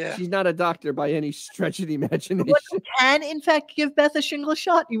practitioner? Yeah. She's not a doctor by any stretch of the imagination. What, can, in fact, give Beth a shingle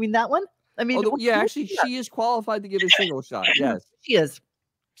shot? You mean that one? I mean, actually, she is qualified to give a shingle shot. Yes. She is.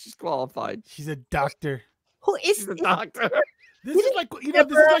 She's qualified. She's a doctor. Who is She's a doctor? This is like this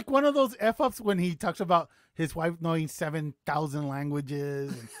is like one of those f-ups when he talks about his wife knowing 7,000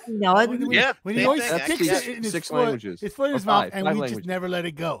 languages. No, when he always sticks it in his six foot, languages. his foot in his mouth, and we just never let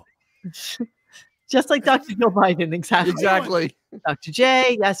it go. Just like Dr. Joe Biden, exactly. Exactly. Dr.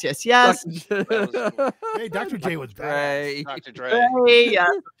 J, yes, yes, yes. Hey, Dr. J was bad. Dre. Dr. Dre. Ray, yes,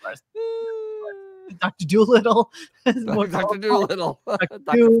 of course. Dr. Doolittle. Dr. Doolittle. Dr.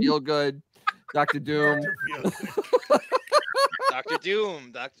 Doom. Feelgood. Dr. Doom. Dr.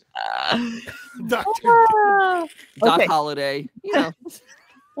 Doom. Dr. Ah, Doc okay. Holiday. You know.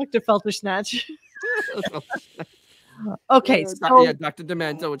 Dr. Feltersnatch. Okay, Yeah, so yeah, Dr.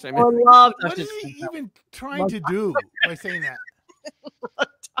 Demento, which I I meant. love What Dr. is he Demento. even trying to do by saying that?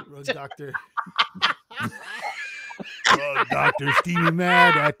 Rug Doctor. Rug Doctor Stevie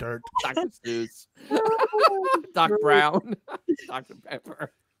Mad at dirt. Dr. Seuss. Doc Brown. Dr.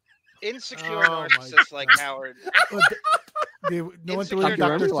 Pepper. Insecure Oh, my narcissists like God. Howard. No one Insecure threw Dr.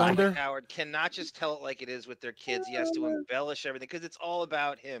 Remember narcissists Thunder. like Howard cannot just tell it like it is with their kids. He has to embellish everything because it's all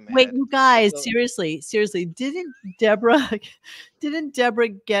about him. Wait, man. you guys, So- seriously, didn't Deborah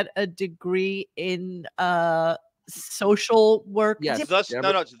get a degree in social work? Yes. Did- Thus, no,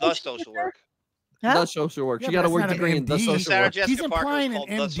 Deborah- it's the social work. Huh? The social work. Yeah, She but got a that's work not an degree in the MD. social Sarah work. Jessica He's Parker was implying an called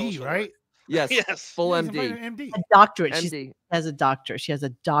the MD, social right? work. Yes. Yes. Full He's implying MD. an MD. A doctorate. She MD. has a doctorate. She has a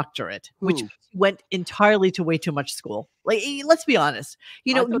doctorate, which Who? went entirely to way too much school. Like, let's be honest.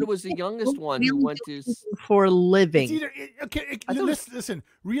 You know, I thought it was the youngest one who really went to. for a It's living. either I thought it was- listen.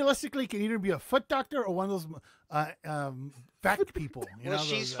 Realistically, it can either be a foot doctor or one of those fact people. You Well, know,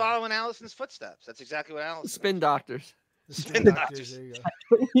 she's those, following Allison's footsteps. That's exactly what Allison. Spin doctors. the spin doctors. There you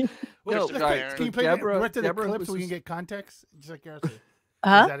go. No, Let's sorry, can so you play Deborah- the rest of the Deborah clip was so we can just- get context? Just like yours. Was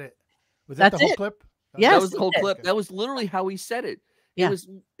Huh? that it? Was that That's the whole it. clip? Yes, That was the whole it clip. is. That was literally how he said it. Yeah.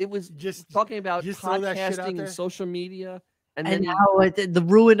 It was Just talking about just throw that shit out podcasting there? and social media, and And then he, how the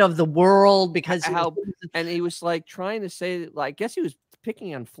ruin of the world because he How- was, and he was like trying to say, like, I guess he was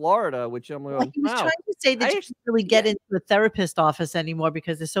picking on Florida, which I'm well, going, he was wow. trying to say that I you actually- can't really get yeah. into a therapist office anymore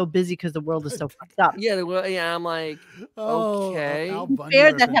because they're so busy because the world is so fucked up. Yeah, well, yeah. I'm like, Okay. Al To be Bundy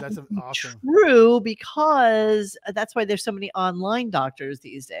fair, that reference, happens that's to be awesome. true because that's why there's so many online doctors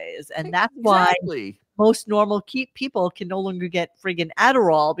these days, and that's why exactly. most normal people can no longer get friggin'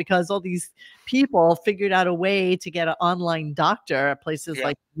 Adderall because all these people figured out a way to get an online doctor at places Yeah.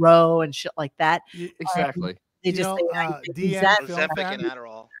 like Roe and shit like that. Exactly. They You just know, say, "I take DN Zen- Film Ozempic fan? and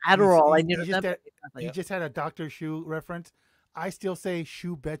Adderall. Adderall." I he need just Ozempic. had- Exactly. He just had a Dr. Shoe reference. I still say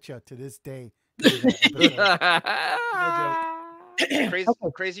shoe betcha to this day. No Crazy,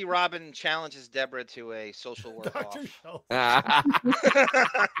 Crazy Robin challenges Deborah to a social work off. Dr. Show.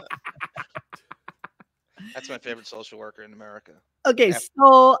 That's my favorite social worker in America. Okay, Yeah.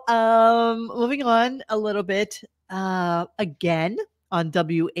 so moving on a little bit, again on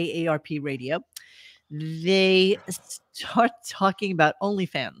WAARP radio, they start talking about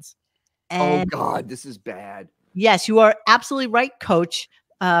OnlyFans. Oh And God, this is bad. yes, you are absolutely right, Coach.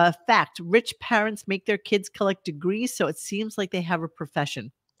 Fact: rich parents make their kids collect degrees, so it seems like they have a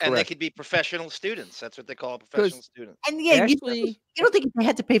profession. And they Correct. could be professional students. That's what they call a professional student. And yeah, Ashley, you don't think if they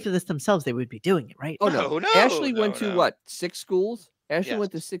had to pay for this themselves, they would be doing it, right? oh no, No, Ashley no, went to no. what? 6 schools. Ashley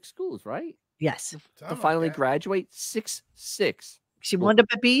went to Yes. 6 schools, right? Yes, Something To like finally that. graduate, 6. she Well- wound up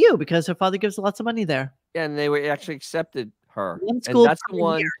at BU because her father gives lots of money there. And they were actually accepted her. One And school that's per the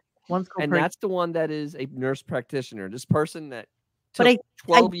one. year. One school And per that's the one that is a nurse practitioner. This person that But took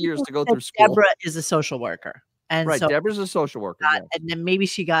 12 do years think to go that through school. Deborah is a social worker, and Right. so Deborah's a social worker. got- yes. and then maybe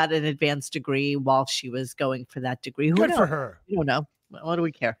she got an advanced degree while she was going for that degree. Who Good knows? for her. We don't know. What do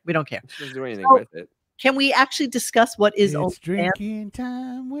we care? We don't care. She doesn't do anything So- with it. Can we actually discuss what is It's OnlyFans? drinking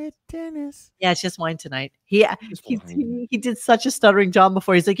time with Dennis. Yeah, it's just wine tonight. He Just he, wine. he did such a stuttering job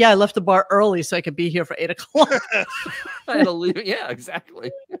before. He's like, "Yeah, I left the bar early so I could be here for 8:00." I had to leave. Yeah,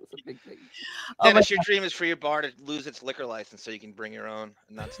 exactly. That's a big thing. Oh my Dennis, your dream is for your bar to lose its liquor license so you can bring your own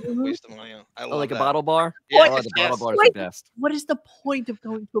and not waste the money. I love Oh, like that. a bottle bar? Yeah, Oh, the bottle yes. bar is Wait. the best. What is the point of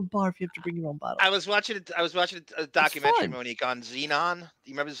going to a bar if you have to bring your own bottle? I was watching a documentary, fun. Monique, on Xenon. Do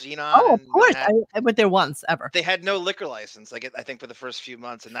you remember Xenon? Oh, of in course. Manhattan? I went there once ever. They had no liquor license, like I think for the first few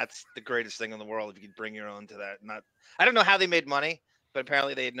months, and that's the greatest thing in the world if you could bring your own to that. I don't know how they made money, but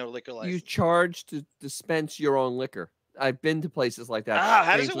apparently they had no liquor You license. charge to dispense your own liquor. I've been to places like that.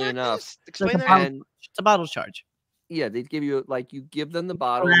 How does it strangely work? enough. This? Explain a that. bottle- And It's a bottle charge. yeah, they give you like you give them the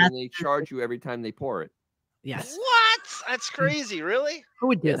bottle and then they charge you every time they pour it. Yes. What? That's crazy. Really? Who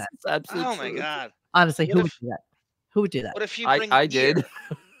would do Yes, that? it's absolutely Oh my true. god. Honestly, What who if- would do that? Who would do that? What if you I bring? I beer? did.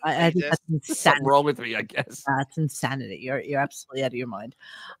 I You think did? that's Something insanity. wrong with me, I guess. That's insanity. You're absolutely out of your mind.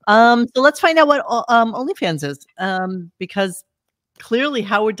 So let's find out what OnlyFans is. Because clearly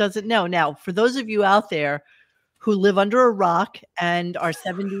Howard doesn't know. Now, for those of you out there who live under a rock and are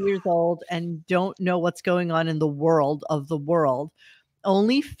 70 years old and don't know what's going on in the world,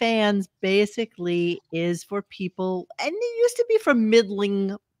 OnlyFans basically is for people, and it used to be for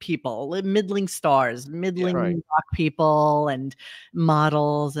middling people, middling stars, middling right. rock people, and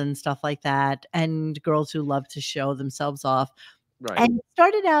models and stuff like that, and girls who love to show themselves off. Right. And it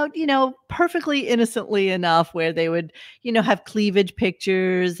started out, perfectly innocently enough, where they would, have cleavage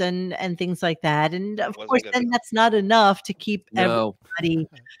pictures and things like that. And of wasn't course, good then enough. that's not enough to keep No. everybody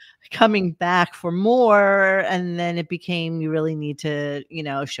coming back for more. And then it became, you really need to,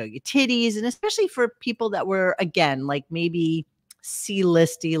 show your titties, and especially for people that were, again, like maybe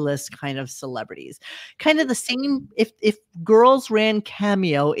C-list, D-list kind of celebrities. Kind of the same. If girls ran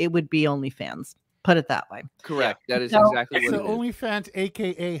Cameo, it would be OnlyFans. Put it that way. Correct. That is So- exactly what So it is. OnlyFans,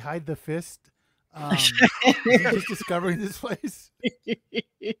 aka Hide the Fist. Is he just discovering this place?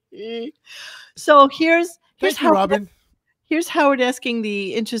 So here's Thank you, Howard, Robin. here's Howard asking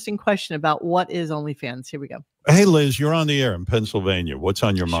the interesting question about what is OnlyFans. Here we go. Hey, Liz, you're on the air in Pennsylvania. What's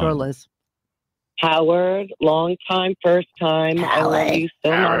on your mind? Sure, Liz. Howard, long time, first time. I love you so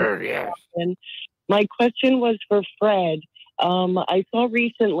much. And my question was for Fred. I saw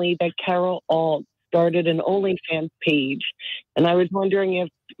recently that Carol Alt started an OnlyFans page, and I was wondering if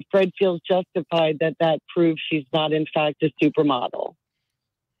Fred feels justified that proves she's not, in fact, a supermodel.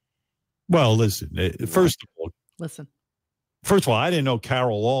 Well, listen, first of all, I didn't know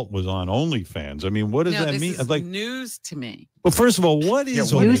Carol Alt was on OnlyFans. I mean, what does No, that this mean? is Like, news to me. well, first of all, what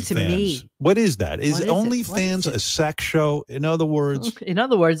is news to OnlyFans? me. What is that? Is What is it? What is OnlyFans it? a sex show? In other words, In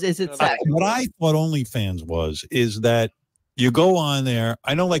other words, is it No, sex? what I thought OnlyFans was is that you go on there.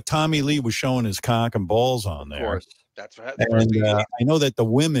 I know, like Tommy Lee was showing his cock and balls on Of there, course. That's right. and I know that the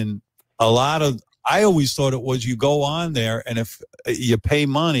women, I always thought it was you go on there, and if you pay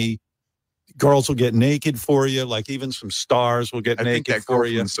money, girls will get naked for you. Like even some stars will get I think naked that girl for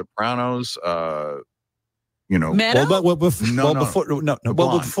from you. The Sopranos, Meadow?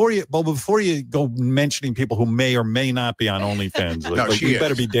 Before you go mentioning people who may or may not be on OnlyFans, No, like, she you is.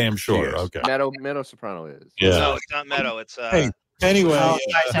 better be damn sure. is. Okay. Meadow Soprano is. Yeah. No, it's not Meadow. It's Hey, Anyway, Oh,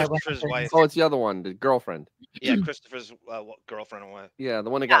 sorry, Christopher's wife. Oh, it's the other one, the girlfriend. Yeah, Christopher's girlfriend and wife. Yeah, the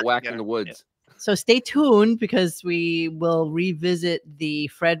one that got whacked yeah, in the woods. So stay tuned because we will revisit the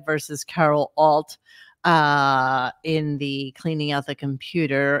Fred versus Carol Alt in the cleaning out the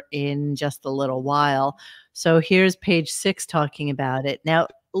computer in just a little while. So here's page 6 talking about it. Now,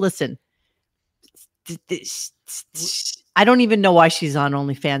 listen, I don't even know why she's on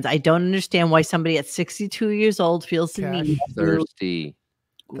OnlyFans. I don't understand why somebody at 62 years old feels the Cash. need to Thirsty.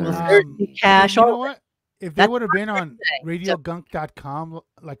 thirsty cash. You know Oh, what? If they That's would have been on say. radiogunk.com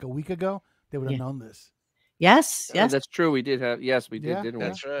like a week ago, they would have Yeah. known this. yes, yes. That's true. We did have. Yes, we did. Yeah, Didn't we?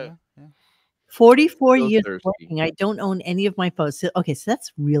 That's right. Yeah. 44 So years thirsty. working. I don't own any of my photos. Okay, so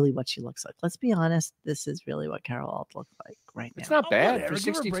that's really what she looks like. Let's be honest. This is really what Carol Alt looks like right now. It's not Oh, bad whatever. for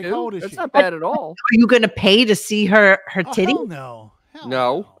Give her a break. 62. How old is That's she? not bad at all. Are you going to pay to see her Oh, titty? hell no. Hell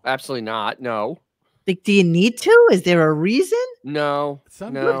No, absolutely not. No, Like, do you need to? Is there a reason? no,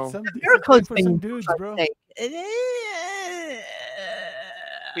 Some no. dudes, some Miracle for some dudes, bro.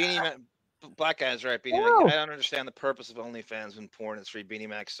 Beanie Mac, Black guy's right. Beanie No. Mac. I don't understand the purpose of OnlyFans when porn is free. Beanie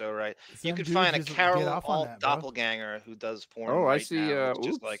Mac's so right. You Some can dudes find a just get Carol off on Alt that, bro. doppelganger who does porn. Oh, I right see, now, who's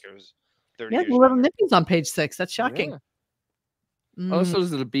just oops. like her. Who's 30 Yeah, years the little younger. nippies on page 6. That's shocking. Yeah. Oh, Mm,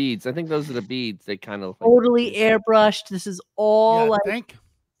 those are the beads. I think those are the beads. They kind of totally airbrushed. This is all Yeah, like think.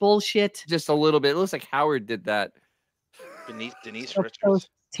 bullshit. just a little bit. It looks like Howard did that. Denise So Richards.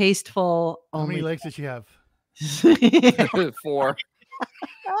 tasteful. How many Only. legs does she have? 4.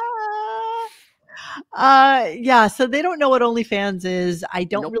 Yeah, so they don't know what OnlyFans is. I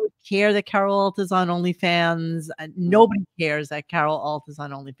don't Nope. really care that Carol Alt is on OnlyFans. Nobody cares that Carol Alt is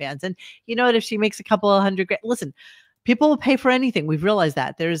on OnlyFans. And you know what? If she makes a couple of $100,000, listen, people will pay for anything. We've realized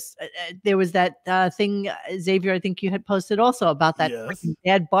that. There was that thing, Xavier, I think you had posted also about that Yes. freaking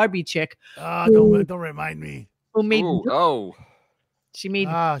bad Barbie chick Ah, Ooh. don't remind me. who made Ooh, oh, she made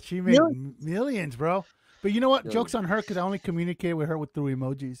She made Millions. millions, bro. But you know what? Millions. Joke's on her because I only communicate with her through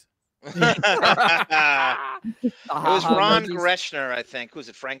emojis. It was Ron Emojis. Greshner, I think. Who's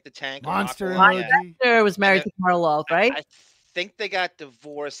it? Frank the Tank? or Monster Aquaman? emoji. her was married And to Carol Alt, right? I think they got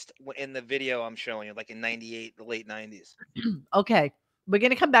divorced in the video I'm showing you, like in '98, the late '90s. Okay. We're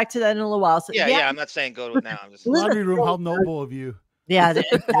gonna come back to that in a little while. So Yeah. I'm not saying go to it now. I'm just Elizabeth Laundry room, how Taylor- noble of you. Yeah, Yeah,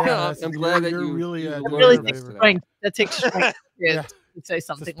 that's- I'm glad that you're you really you a learned really next takes to that. strength. That takes strength Yeah. to say It's a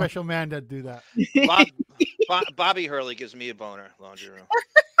something. like special man that do that. Bobby Hurley gives me a boner, laundry room.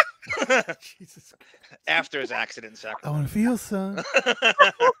 Jesus. After his accident in I want to feel son.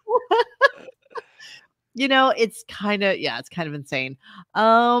 You know, it's kind of insane.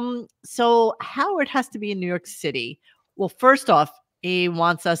 So Howard has to be in New York City. Well, first off, He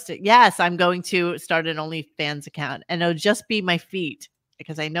wants us to. Yes, I'm going to start an OnlyFans account, and it'll just be my feet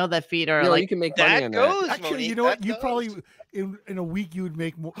because I know that feet are You know, like you can make money That on goes, that. Actually, Monique, you know what? that You goes. probably in a week you would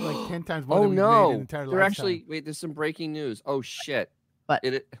make more, like 10 times more Oh than we've made in no, an entire they're lifetime. actually wait. There's some breaking news. Oh shit! What?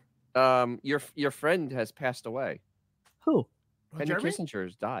 Your friend has passed away. who? Henry Jeremy? Kissinger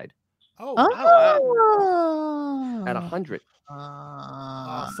has died Oh, Oh, at 100.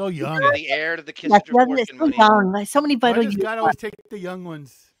 so young. You're the heir to the Yes, Kissinger wasn't it fortune, so Monique. young? Like, so many Why vital does years God always take the young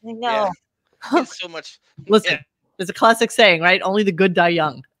ones? I know. Yeah. It's so much. Listen, Yeah. there's a classic saying, right? Only the good die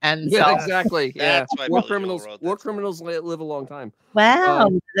young. And Yeah, so, exactly. Yeah, That's why war Billy Joel criminals. wrote War that song. criminals live a long time.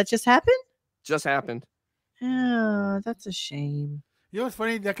 wow, that just happened? Just happened. Oh, that's a shame. You know what's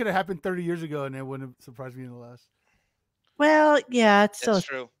funny? That could have happened 30 years ago, and it wouldn't have surprised me in the last. Well, yeah, it's still, That's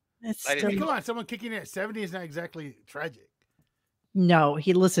true. it's I didn't still, I mean, come on, someone kicking it at 70 is not exactly tragic. no,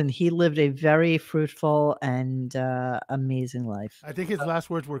 he lived a very fruitful and amazing life. I think his last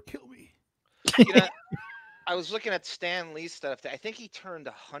words were "kill me." You know, I was looking at Stan Lee stuff. I think he turned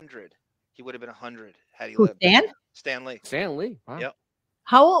 100. He would have been 100 had he Who, lived. Stan? Stan Lee. Stan Lee. Wow. Yep.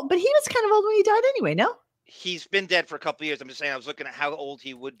 How old? But he was kind of old when he died anyway, no? He's been dead for a couple of years. I'm just saying, I was looking at how old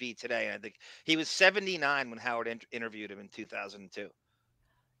he would be today. And I think he was 79 when Howard interviewed him in 2002. So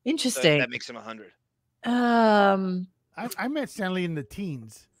Interesting. that makes him 100. I met Stanley in the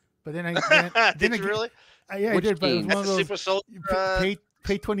teens, but then I Did you really? Yeah, I Which did. But it was teens? one At of the those Super Soldier. you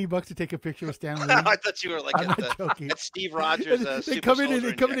pay $20 to take a picture with Stanley. I thought you were like I'm at, not joking. at Steve Rogers. they Super come in and Soldier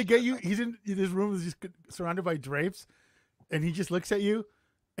they come in to get you. injection. He's in his room is just surrounded by drapes, and he just looks at you,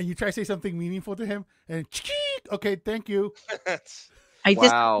 and you try to say something meaningful to him, and okay, thank you.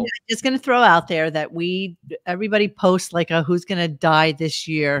 Wow. Just going to throw out there that everybody posts like a who's going to die this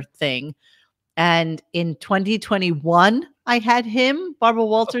year thing. And in 2021, I had him, Barbara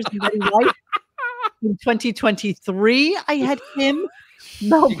Walters, and Betty White. In 2023, I had him,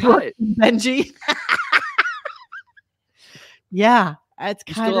 Mel You got Brooks, it. and Benji. Yeah, it's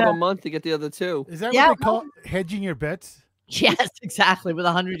You kind still have a of, month to get the other two. Is that Yeah, what they call hedging your bets? yes, exactly, with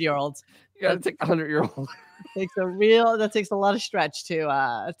 100-year-olds. You got to take the 100-year-old. That takes a lot of stretch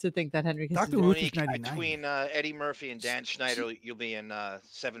to think that Henry Dr. Kissinger. Ruth is Monique, 99. between Eddie Murphy and Dan Schneider, you'll be in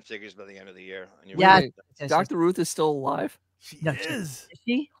 7 figures by the end of the year. on your Yeah. money. Dr. Ruth is still alive. She No, is. Is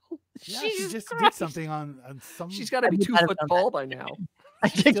she? Yeah, she Jesus just did Christ. something on some. She's got to be I 2 might have foot done tall by now.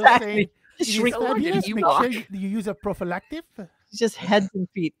 She's still Exactly. saying, Just "You shrink still- like an yes, make Ewok." sure you use a prophylactic. just heads and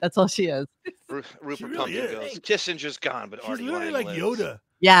feet. That's all she is. Rupert really Pumpkin is. goes, Kissinger's gone, but She's Artie literally Lang like lives." Yoda.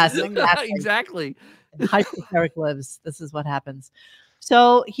 Yes, Exactly. Exactly. Hyperbaric lives. This is what happens.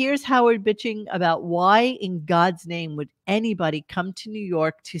 So here's Howard bitching about why in God's name would anybody come to New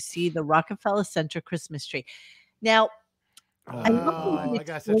York to see the Rockefeller Center Christmas tree. Now, I love Oh, how he I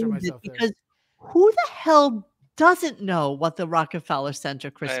gotta censor explains it myself there. because who the hell doesn't know what the Rockefeller Center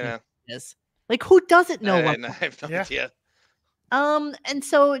I Christmas know. is? Like, who doesn't know I what? have no Yeah. idea. And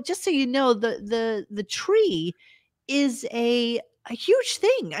so just so you know, the tree is a huge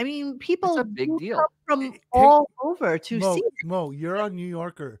thing. I mean, people a big do deal. come from Hey, all over to Mo, see. Mo, you're a New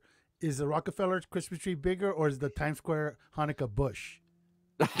Yorker. Is the Rockefeller Christmas tree bigger, or is the Times Square Hanukkah bush?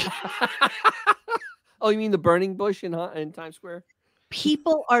 Oh, you mean the burning bush in Times Square?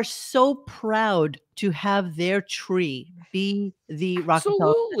 People are so proud to have their tree be the Rockefeller.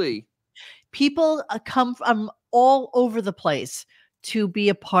 Absolutely. People come from all over the place to be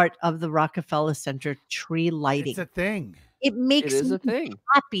a part of the Rockefeller Center tree lighting. It's a thing. It It makes is me a thing.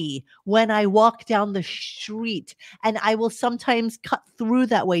 happy when I walk down the street, and I will sometimes cut through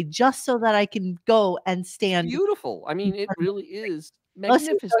that way just so that I can go and stand. Beautiful. I mean, it really is Let's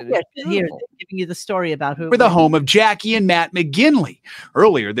see, magnificent. here, It's here, beautiful. giving you the story about who. We're the home of Jackie and Matt McGinley.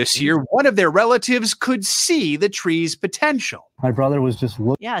 Earlier this year, one of their relatives could see the tree's potential. My brother was just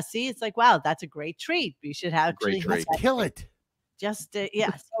looking. Yeah, see, it's like, wow, that's a great tree. You should have Great actually tree. have that. Kill it. Just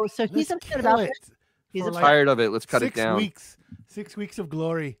yeah. So he's Let's upset kill about it. this. He's for upset. Tired of it. Let's cut it 6 down. weeks. 6 weeks of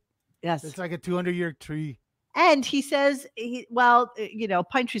glory. Yes. It's like a 200-year tree. And he says,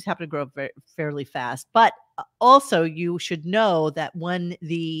 pine trees happen to grow fairly fast, but also you should know that when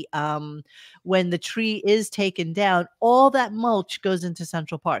the tree is taken down, all that mulch goes into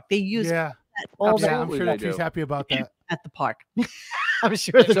Central Park. They use Yeah, all yeah. that I'm Absolutely sure they the tree's do. happy about that. at the park. I'm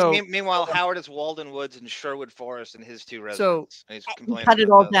sure the So- Meanwhile, Howard is Walden Woods and Sherwood Forest and his 2 So- residents. And he's he complaining cut it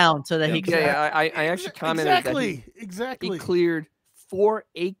about all that. down so that Yeah. he could. Yeah, I actually commented that Exactly. he cleared 4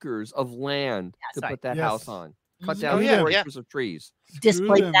 acres of land That's to right. put that Yes. house on. Cut Mhm. down Oh, yeah, 4 yeah. acres of trees.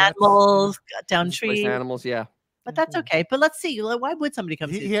 Displaced them, that's- animals, cut down Displaced trees. animals, yeah. But that's okay. But let's see. Why would somebody come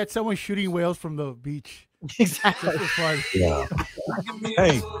He see? had someone shooting whales from the beach. Exactly. Just for fun. Yeah.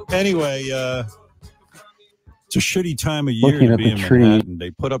 Hey, anyway, It's a shitty time of year to be in Manhattan.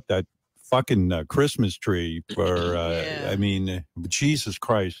 They put up that fucking Christmas tree for. I mean, Jesus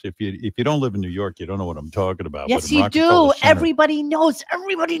Christ! If you don't live in New York, you don't know what I'm talking about. Yes, But in you Rockefeller do. Center, Everybody knows.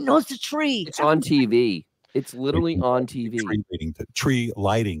 Everybody knows the tree. It's on TV. It's literally on TV. Tree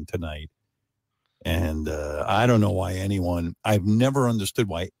lighting tonight. And I don't know why I've never understood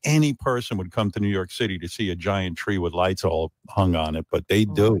why any person would come to New York City to see a giant tree with lights all hung on it, but they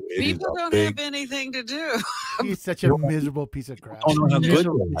do. People don't have anything to do. He's such a miserable piece of crap. I don't know how good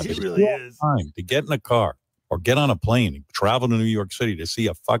He really is. time to get in a car or get on a plane and travel to New York City to see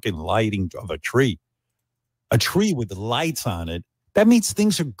a fucking lighting of a tree with lights on it. That means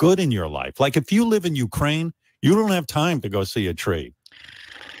things are good in your life. Like if you live in Ukraine, you don't have time to go see a tree.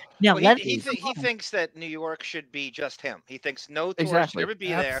 Yeah, Well, he thinks that New York should be just him. He thinks no tourist should ever be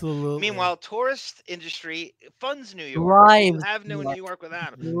there. Meanwhile, tourist industry funds New York. You have no New York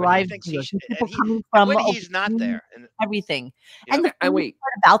without him. But he thinks he's not there. And everything. Yeah. And the funniest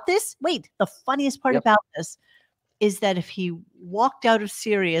part about this, the funniest part about this is that if he walked out of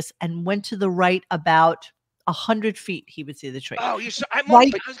Sirius and went to the right about 100 feet, he would see the tree. Oh, I was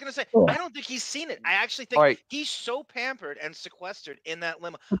going to say, I don't think he's seen it. I actually think he's so pampered and sequestered in that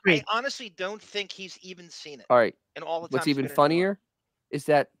limo. I honestly don't think he's even seen it. All right. And all the time what's even funnier is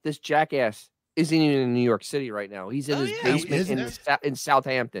that this jackass isn't even in New York City right now. He's in his basement in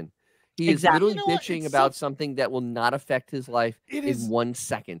Southampton. He is literally bitching about something that will not affect his life in 1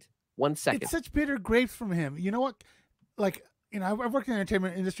 second. 1 second. It's such bitter grapes from him. You know what? Like, I've worked in the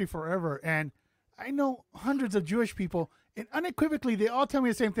entertainment industry forever, and I know hundreds of Jewish people, and unequivocally, they all tell me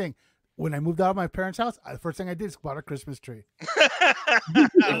the same thing. When I moved out of my parents' house, the first thing I did is bought a Christmas tree.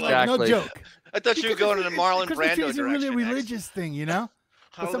 Exactly. No joke. I thought you were going to the Marlon Brando Christmas tree is direction. really a religious thing, you know?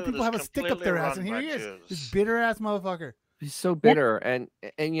 But some people have a stick up their ass, and here he is, this bitter ass motherfucker. He's so bitter, and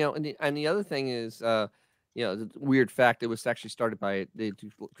the other thing is, the weird fact, it was actually started by the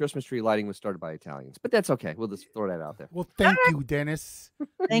Christmas tree lighting was started by Italians, but that's okay. We'll just throw that out there. Well, thank you, Dennis.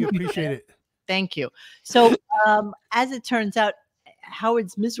 Thank you. Appreciate it. Thank you. So, as it turns out,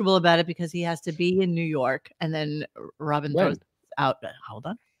 Howard's miserable about it because he has to be in New York, and then Robin throws out. Hold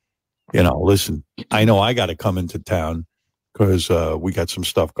on. Listen, I know I got to come into town because we got some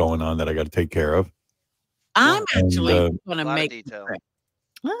stuff going on that I got to take care of. I'm actually going to make detail.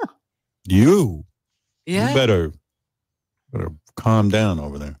 You Yeah. You better calm down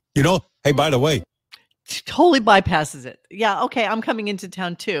over there. Hey, by the way, totally bypasses it. Yeah, okay, I'm coming into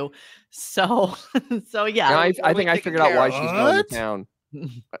town too. So yeah. Now, I think I figured out why she's going to town.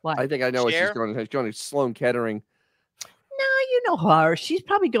 Why? I think I know what she's going to. She's going to Sloan Kettering. No, you know her. She's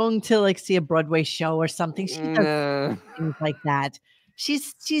probably going to see a Broadway show or something. She does things like that.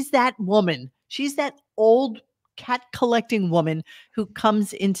 She's that woman. She's that old cat collecting woman who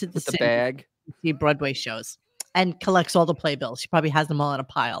comes into the city bag to see Broadway shows and collects all the playbills. She probably has them all in a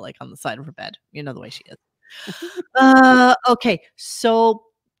pile, on the side of her bed. You know the way she is. Okay, so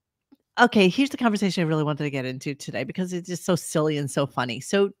here's the conversation I really wanted to get into today because it's just so silly and so funny.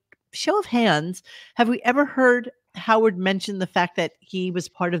 So, show of hands, have we ever heard Howard mention the fact that he was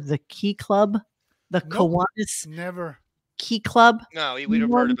part of the Key Club, the Kiwanis? Never. Key Club? No, we'd have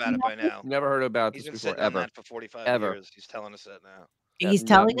heard about it by now. Never heard about this before, before, ever. That for 45 ever. years. He's telling us that now. He's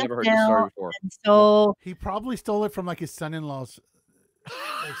telling us now. And so he probably stole it from his son-in-law's.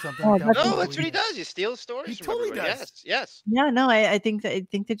 Something no, that's what he does. He steals stories. He totally does. Yes. Yeah. No, I think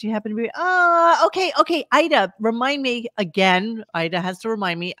that you happen to be. Okay. Ida, remind me again. Ida has to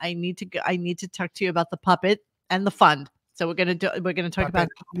remind me. I need to talk to you about the puppet and the fund. So we're gonna talk about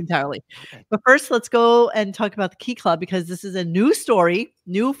it entirely. Okay. But first, let's go and talk about the Key Club because this is a new story,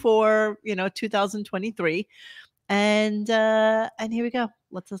 new for 2023. And here we go.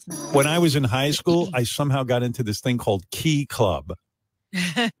 Let's listen. When I was in high school, I somehow got into this thing called Key Club.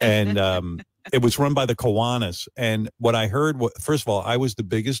 And it was run by the Kiwanis. And what I heard, first of all, I was the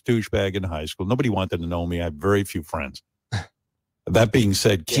biggest douchebag in high school. Nobody wanted to know me. I had very few friends. That being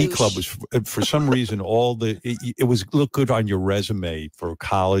said, Key Club was, for some reason, it was look good on your resume for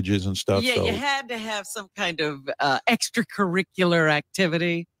colleges and stuff. Yeah, so you had to have some kind of extracurricular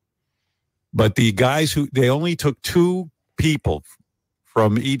activity. But the guys they only took 2 people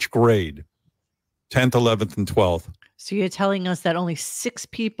from each grade, 10th, 11th, and 12th. So you're telling us that only 6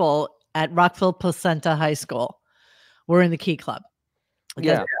 people at Rockville Placenta High School were in the Key Club.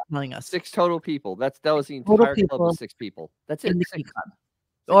 Yeah, telling us 6 total people. That was the entire club of 6 people. That's it. In the Key Club,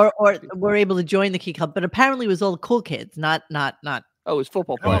 or were able to join the Key Club, but apparently it was all the cool kids, not. Oh, it was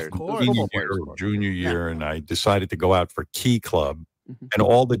football players. Junior year, and I decided to go out for Key Club, and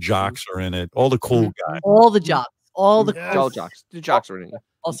all the jocks are in it. All the cool guys. All the jocks. All the all jocks. The jocks are in it.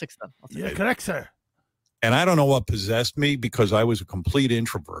 All 6 of them. Yeah, correct, sir. And I don't know what possessed me because I was a complete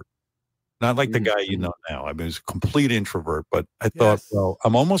introvert. Not like the guy you know now. I mean, I was a complete introvert, but I thought, well,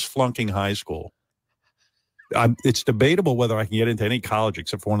 I'm almost flunking high school. It's debatable whether I can get into any college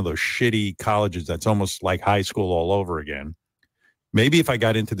except for one of those shitty colleges that's almost like high school all over again. Maybe if I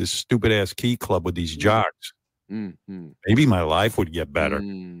got into this stupid ass key club with these jocks, maybe my life would get better.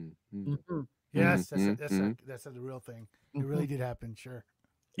 Yes, that's the real thing. It really did happen. Sure.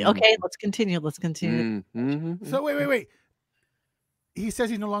 Okay, let's continue. So wait. He says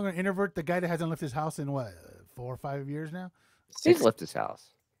he's no longer an introvert. The guy that hasn't left his house in what, 4 or 5 years now? He's left his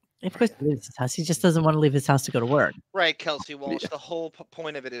house. Of course, he leaves his house. He just doesn't want to leave his house to go to work. Right, Kelsey Walsh. The whole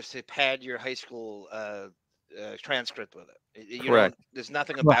point of it is to pad your high school transcript with it. Correct. There's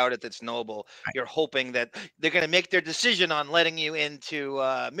nothing about it that's noble. You're hoping that they're going to make their decision on letting you into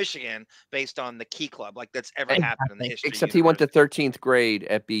Michigan based on the Key Club, like that's ever happened in the history. Except he went to 13th grade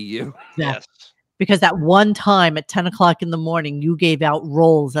at BU. Yes. Because that one time at 10 o'clock in the morning, you gave out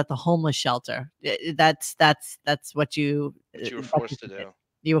rolls at the homeless shelter. That's what you were forced to do.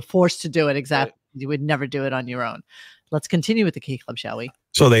 You were forced to do it. Exactly. Right. You would never do it on your own. Let's continue with the Key Club, shall we?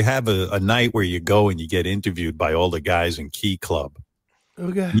 So they have a night where you go and you get interviewed by all the guys in Key Club.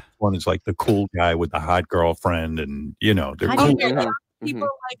 Okay. Each one is like the cool guy with the hot girlfriend, and they're cool. People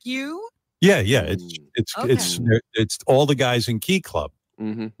like you. Yeah. It's all the guys in Key Club.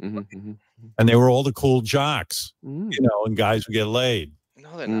 And they were all the cool jocks, and guys who get laid.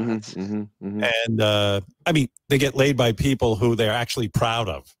 No, they're not. And I mean, they get laid by people who they're actually proud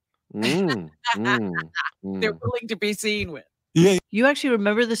of. They're willing to be seen with. Yeah. You actually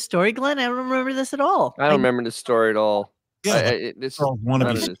remember the story, Glenn? I don't remember this at all. I don't remember the story at all. Yeah, this one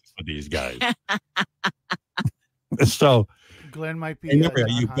of these with these guys. So Glenn might be. You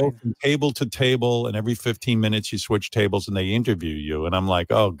go from table to table, and every 15 minutes you switch tables, and they interview you. And I'm like,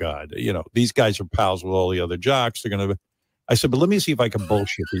 oh God, these guys are pals with all the other jocks. They're gonna. I said, but let me see if I can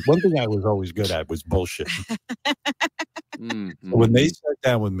bullshit. One thing I was always good at was bullshit. When they sat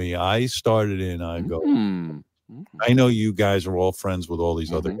down with me, I started in. I go, I know you guys are all friends with all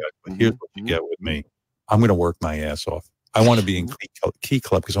these other guys, but here's what you get with me. I'm going to work my ass off. I want to be in Key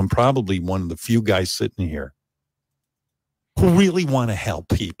Club because I'm probably one of the few guys sitting here who really want to help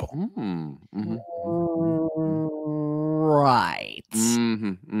people. Right.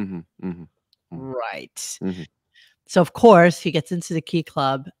 Right. So of course he gets into the Key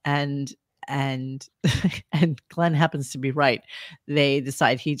Club and Glenn happens to be right. They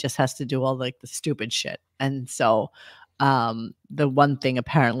decide he just has to do all like the stupid shit. And so the one thing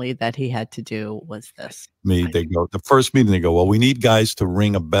apparently that he had to do was this. The first meeting, they go, well, we need guys to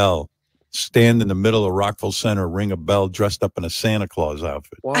ring a bell, stand in the middle of Rockville Center, ring a bell dressed up in a Santa Claus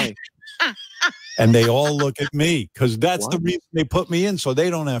outfit. Why? And they all look at me because that's the reason they put me in, so they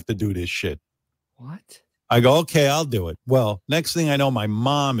don't have to do this shit. What? I go, okay, I'll do it. Well, next thing I know, my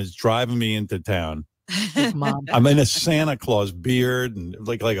mom is driving me into town. Mom. I'm in a Santa Claus beard and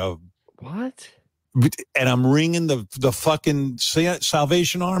like a what? And I'm ringing the fucking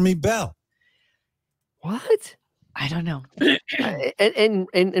Salvation Army bell. What? I don't know.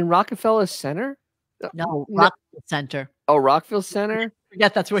 In Rockefeller Center? No, Rockville Center. Oh, Rockville Center?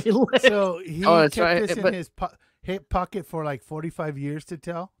 Forget that's where he lives. So he kept this in his hip pocket for like 45 years to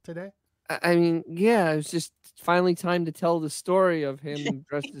tell today? I mean, yeah, it was just finally time to tell the story of him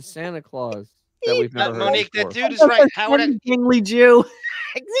dressed as Santa Claus that we've never heard Monique, before. that dude is right. How would gangly Jew?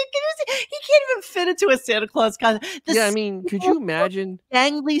 He can't even fit into a Santa Claus costume. Yeah, I mean, could you imagine?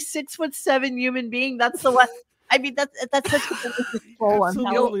 Gangly 6'7" human being. That's the one. I mean, that's such a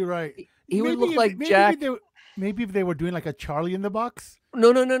absolutely right. He would look like Jack. Maybe if they were doing like a Charlie in the Box.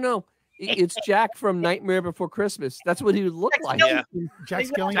 No. It's Jack from Nightmare Before Christmas. That's what he would look like. Yeah. Jack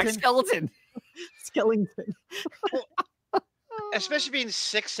Skellington. Jack Skeleton. Skellington. Especially being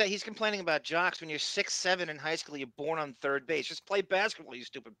 6'7", he's complaining about jocks. When you're 6'7" in high school, you're born on third base. Just play basketball, you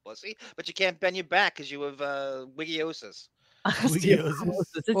stupid pussy. But you can't bend your back because you have wigiosis.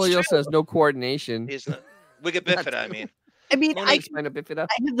 Well, he also has no coordination. He's not wigabifida, I mean. I mean, I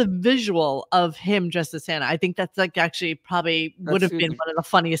have the visual of him dressed as Santa. I think that's like actually probably would have been one of the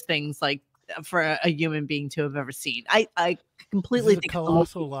funniest things like for a human being to have ever seen. I completely think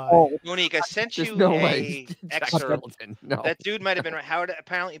colossal lie. Monique, I sent you a excerpt. No. That dude might have been right. Howard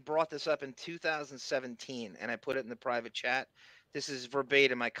apparently brought this up in 2017, and I put it in the private chat. This is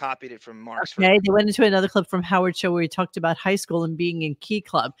verbatim. I copied it from Mark's. Okay, they went into another clip from Howard Show where he talked about high school and being in Key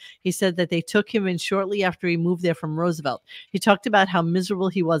Club. He said that they took him in shortly after he moved there from Roosevelt. He talked about how miserable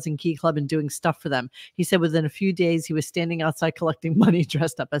he was in Key Club and doing stuff for them. He said within a few days he was standing outside collecting money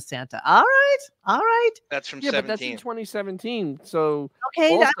dressed up as Santa. All right. That's from Yeah, but that's 17. in 2017. So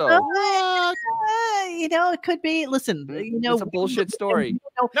Okay, also, you know, it could be. Listen, you know, it's a bullshit story.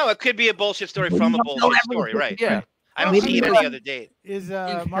 No, it could be a bullshit story We from a don't know bullshit story, everything. right? Yeah. I don't Maybe see it not. any other date. Is He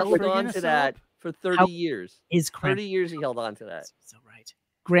Mark held Friggin on a to that celeb? for 30 years. Is 30 Krampus years he held on to that. so right?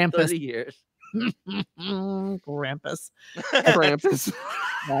 Grampus. 30 years. Grampus. Krampus.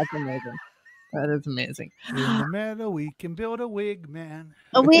 That's amazing. That is amazing. In the meadow, we can build a wig, man.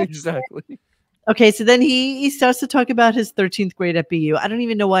 Oh, wait. Exactly. Okay, so then he starts to talk about his 13th grade at BU. I don't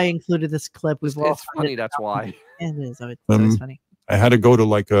even know why I included this clip. It's We've all heard funny, it. that's why. It is. Oh, it's always funny. I had to go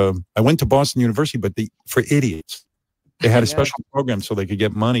to I went to Boston University, but for idiots. They had a Yeah. special program so they could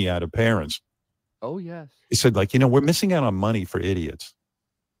get money out of parents. Oh, yes. He said, we're missing out on money for idiots.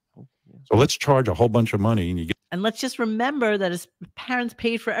 Oh, yeah. So let's charge a whole bunch of money and you get And let's just remember that his parents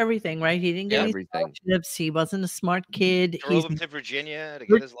paid for everything, right? He didn't get any Everything. scholarships. He wasn't a smart kid. Drove him to Virginia to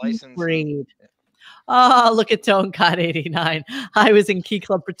get his 13th license. grade. Oh, look at Tone Cod 89. I was in Key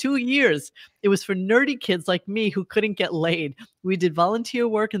Club for 2 years. It was for nerdy kids like me who couldn't get laid. We did volunteer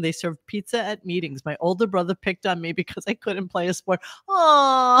work and they served pizza at meetings. My older brother picked on me because I couldn't play a sport.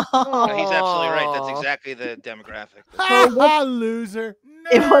 Oh, No, he's absolutely right. That's exactly the demographic. Ha, loser.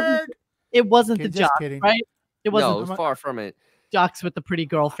 Nerd. it wasn't Okay, the just jock, kidding. right? It wasn't No, it was far from it. jocks with the pretty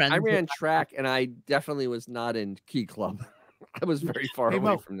girlfriend. I ran track and I definitely was not in Key Club. I was very far Hey,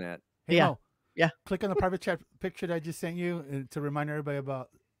 away Mo. from that. Hey, Yeah. Mo, Yeah. click on the private chat picture that I just sent you to remind everybody about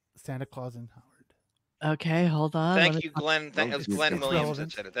Santa Claus and Howard. Okay, hold on. Let Thank me- you, Glenn. It was It's Glenn Williams relevant.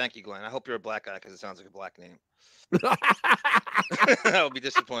 that said it. Thank you, Glenn. I hope you're a black guy because it sounds like a black name. I would be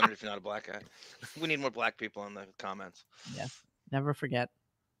disappointed if you're not a black guy. We need more black people in the comments. Never forget.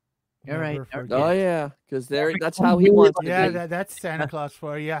 You're Never right. Never forget. Oh, yeah. Because that's how he wants to Yeah, be. that's Santa Claus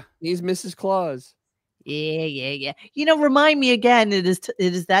for you. He's Mrs. Claus. Yeah. You know, remind me again. It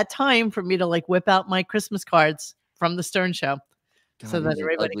is that time for me to whip out my Christmas cards from the Stern Show, so God, that he's an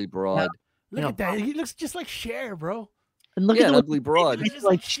everybody ugly broad. Look Yeah. at that. He looks just like Cher, bro. and look Yeah, at an the ugly broad. He's just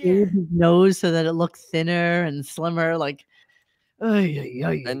like like shave Cher. his nose so that it looks thinner and slimmer.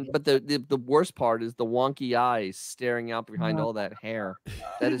 But the worst part is the wonky eyes staring out behind all that hair.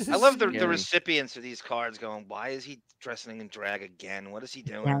 That is I love the scary. recipients of these cards going, why is he dressing in drag again? What is he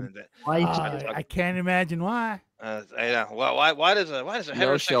doing? Yeah. And that- Why did you- I can't imagine why. yeah. Well, why does a No,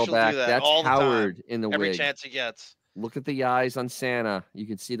 heterosexual Shellback. do that That's all the Howard time? in the Every wig. chance he gets. Look at the eyes on Santa. You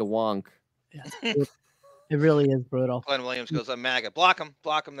can see the wonk. It really is brutal. Glenn Williams goes, I'm MAGA. Block him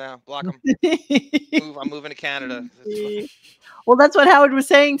now. Block him. I'm moving to Canada. Well, that's what Howard was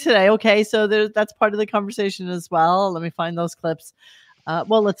saying today. Okay, so that's part of the conversation as well. Let me find those clips.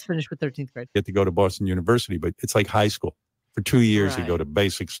 Well, let's finish with 13th grade. to go to Boston University, but it's like high school. For 2 years, you go Right. to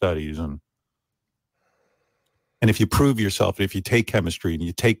basic studies and if you prove yourself, if you take chemistry and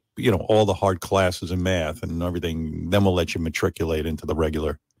you take, all the hard classes in math and everything, then we'll let you matriculate into the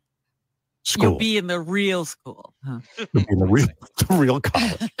regular school. You'll be in the real school. Huh? You'll be in the real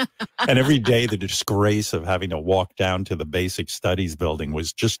college. And every day, the disgrace of having to walk down to the basic studies building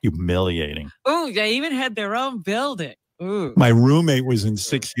was just humiliating. Oh, they even had their own building. Ooh. My roommate was in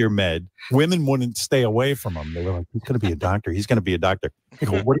 6-year med. Women wouldn't stay away from him. They were like, he's going to be a doctor. He's going to be a doctor. I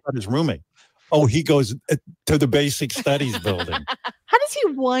go, what about his roommate? Oh, he goes to the basic studies building. How does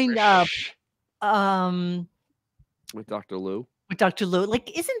he wind up With Dr. Lou. with Dr. Lou?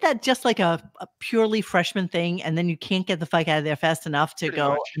 Isn't that just like a purely freshman thing, and then you can't get the fuck out of there fast enough to Pretty go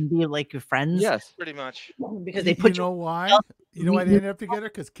much. and be like your friends? Yes. Pretty much. Because they put you know why? up. You know why they ended up together?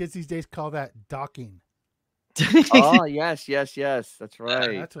 Because kids these days call that docking. Oh, yes. That's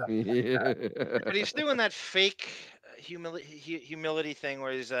right. that's what- But he's doing that fake humility thing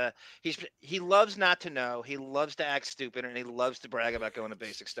where he loves not to know, he loves to act stupid, and he loves to brag about going to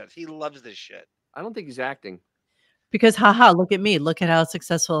basic studies. He loves this shit. I don't think he's acting. Because haha, look at me, look at how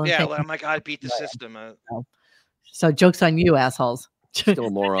successful. And Yeah, famous- well, I'm like, I beat the system. So jokes on you, assholes. Still a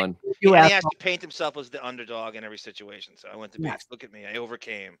moron. You And he has asshole. to paint himself as the underdog in every situation. So I went to Yes. base. Look at me, I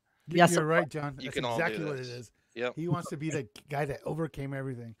overcame. Yes, You're of right, John. You That's can all do exactly what it this. is. Yep. He wants to be the guy that overcame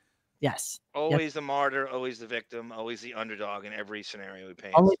everything. Yes. Always the martyr, always the victim, always the underdog in every scenario he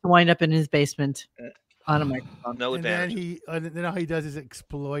paints. Only to wind up in his basement on a microphone. No And then advantage. then all he does is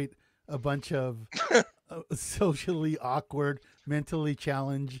exploit a bunch of socially awkward, mentally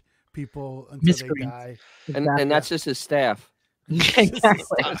challenged people until Miscreants. they die. And that's just his staff.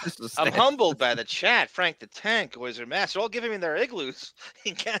 Exactly. I'm humbled by the chat. Frank the Tank, Wizard Master, all giving me their igloos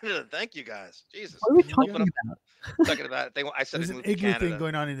in Canada. Thank you guys. Jesus. What are we talking Open up- about? Talking about I said There's it an moved to igloo Canada. thing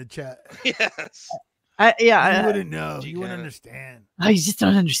going on in the chat. Yes. You wouldn't know. Gee, You wouldn't Canada. understand. I just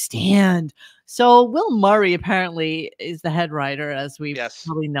don't understand. So Will Murray apparently is the head writer, as we Yes.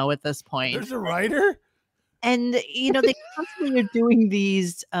 probably know at this point. There's a writer? And they constantly are doing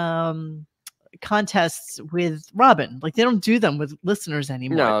these contests with Robin. Like they don't do them with listeners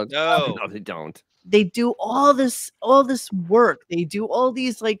anymore. No, they don't. They do all this work. They do all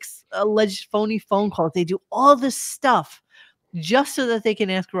these like alleged phony phone calls. They do all this stuff just so that they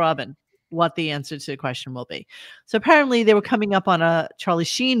can ask Robin what the answer to the question will be. So apparently they were coming up on a Charlie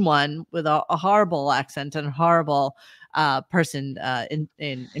Sheen one with a horrible accent and a horrible person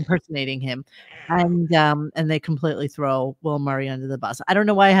in impersonating him, and they completely throw Will Murray under the bus. I don't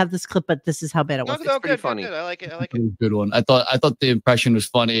know why I have this clip, but this is how bad it was. No, good, funny. Good. I like it. I like it. Good one. I thought the impression was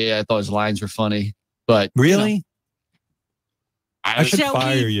funny. I thought his lines were funny. But really, I should Shall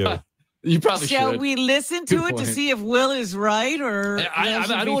fire we- you. You probably Shall should. we listen to Good it to point. see if Will is right or I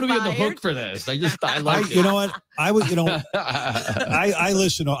don't want to be on the hook for this. I like it. You know what? I would. I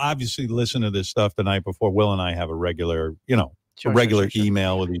listen. Obviously, listen to this stuff the night before. Will and I have a regular, Sure.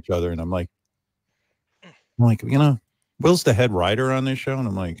 email with each other, and I'm like, Will's the head writer on this show, and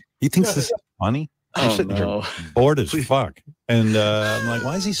I'm like, he thinks this is funny. I'm Oh, sitting here no. bored as fuck, and I'm like,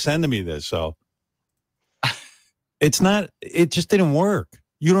 why is he sending me this? So it's not. It just didn't work.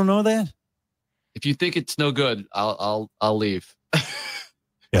 You don't know that? If you think it's no good, I'll leave.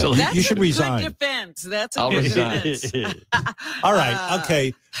 Yeah, So you should a resign. Good defense. That's a I'll good resign. defense. All right.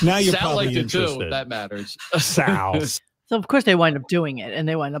 Okay. Now you're Sound probably like it too. interested. That matters. Sal. So of course they wind up doing it, and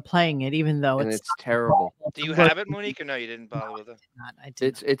they wind up playing it, even though And it's it's terrible. Do you have it, Monique, or no? You didn't bother with it. not. I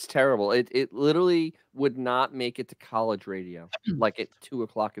did It's terrible. It literally would not make it to college radio, like at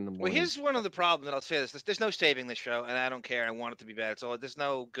 2:00 in the morning. Well, here's one of the problems that I'll say this. There's no saving this show, and I don't care. I want it to be bad. So there's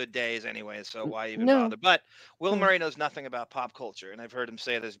no good days anyway, so why even No. bother? But Will Murray knows nothing about pop culture, and I've heard him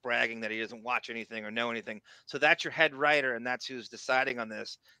say this, bragging that he doesn't watch anything or know anything. So that's your head writer, and that's who's deciding on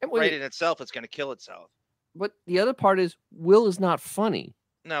this. And Right wait, in itself, it's going to kill itself. but the other part is Will is not funny.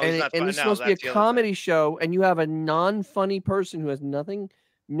 No, and he's not. and fun- this is no, supposed to be that's the a other thing. comedy show, and you have a non-funny person who has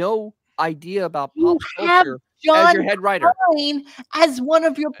no idea about You pop have culture as John your head writer. Hine as one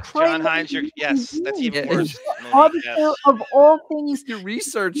of your John primary Hines, yes, that's even Yeah, worse. author Yes. of all things Your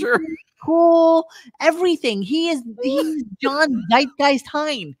researcher. cool, everything. He's John Zeitgeist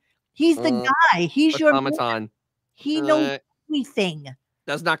Hine. He's the guy. He's your man. Automaton. He knows Uh, everything.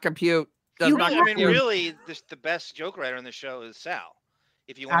 Does not compute. Does You not I have mean, compute. really, the best joke writer on the show is Sal.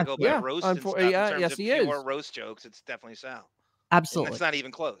 If you want to go by Yeah, roast and stuff, in terms yes, of he pure is. roast jokes, it's definitely Sal. Absolutely. It's not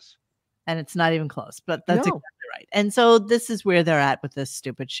even close. And it's not even close, but that's No. exactly right. And so this is where they're at with this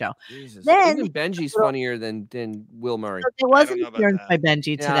stupid show. Jesus. Then- Even Benji's funnier than Will Murray. So there was don't an know about appearance that. by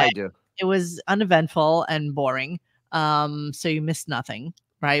Benji Yeah, today. I do. It was uneventful and boring. So you missed nothing,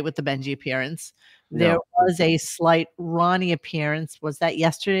 right, with the Benji appearance. There No. was a slight Ronnie appearance. Was that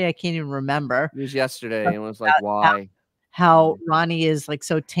yesterday? I can't even remember. It was yesterday, and it was like, why? How Ronnie is like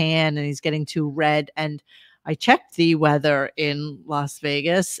so tan and he's getting too red. And I checked the weather in Las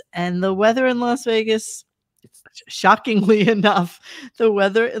Vegas, and the weather in Las Vegas, shockingly enough, the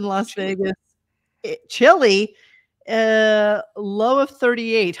weather in Las Vegas, chilly, low of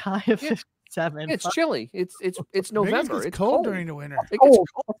 38, high of 57. It's chilly. It's November. It's It's cold during the winter. It gets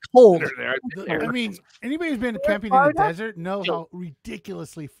cold. I mean, anybody who's been camping in the desert knows how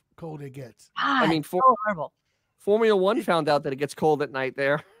ridiculously cold it gets. I mean, so horrible. Formula One found out that it gets cold at night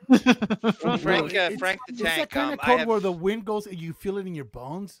there. Frank the It's Tank. that kind of I cold have- where the wind goes and you feel it in your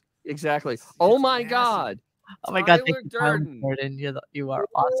bones. Exactly. Oh my nasty. God. Oh my God, Tyler thank you, Tyler Durden. Durden. You are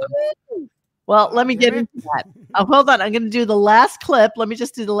awesome. Well, let me get Damn it. into that. Hold on. I'm going to do the last clip. Let me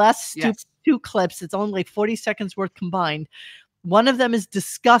just do the last Yes. two clips. It's only like 40 seconds worth combined. One of them is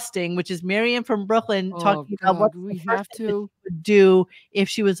disgusting, which is Marianne from Brooklyn talking about what we the have person to. would do if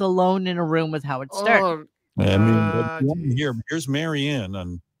she was alone in a room with Howard Stern. Oh, I mean, Ah, but geez. here's Marianne,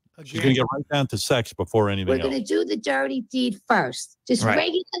 and she's going to Again. get right down to sex before We're anything going to else. do the dirty deed first. Just Right.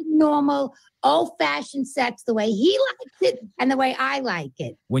 regular, normal, old-fashioned sex the way he likes it and the way I like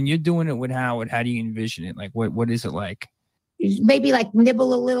it. When you're doing it with Howard, how do you envision it? Like, what is it like? Maybe like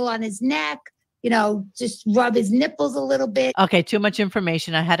nibble a little on his neck, just rub his nipples a little bit. Okay, too much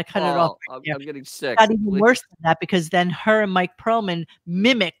information. I had to cut it off. oh, I'm, there. I'm getting sick. Got even Please. worse than that, because then her and Mike Perlman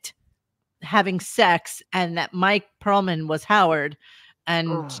mimicked having sex, and that Mike Perlman was Howard, and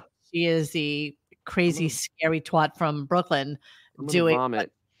Ugh. she is the crazy, scary twat from Brooklyn I'm gonna doing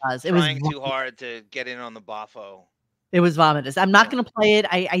vomit. what she does. It was trying too hard to get in on the boffo. It was vomitous. I'm not going to play it.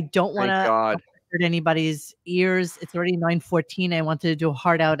 I don't want Thank to God. hurt anybody's ears. It's already 9:14. I wanted to do a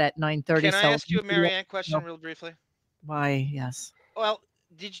hard out at 9:30. Can I ask you a Marianne question real briefly? Why? Yes. Well,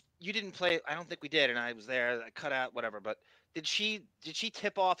 you didn't play? I don't think we did, and I was there. I cut out whatever. But did she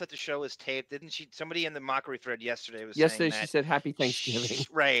tip off that the show was taped? Didn't she? Somebody in the mockery thread yesterday was Yesterday saying she that said Happy Thanksgiving.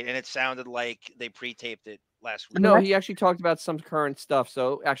 right, and it sounded like they pre-taped it last week. No, he actually talked about some current stuff,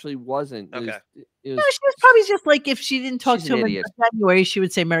 so it actually wasn't. Okay. It was, No, she was probably just like if she didn't talk She's to an him idiot. in January, she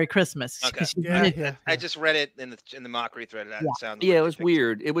would say Merry Christmas. 'cause Okay. she Yeah, did it. yeah. I just read it in the mockery thread. That sounded. yeah, like it was they fixed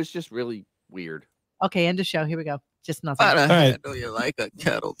weird. It was just really weird. Okay, end of show. Here we go. Just nothing. Why the All right. hell do you like a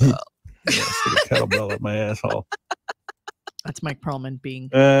kettlebell? Stick a kettlebell up my asshole. That's Mike Perlman being.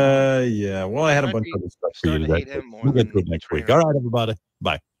 Yeah. Well, I had a Might bunch be of other stuff for you starting to today. hate him more We'll get than to it next week. trainer. All right, everybody.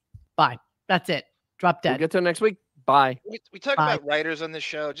 Bye. Bye. That's it. Drop We'll dead. get to it next week. Bye. We talk Bye. about writers on this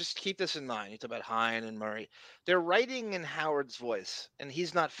show. Just keep this in mind. You talk about Hine and Murray. They're writing in Howard's voice, and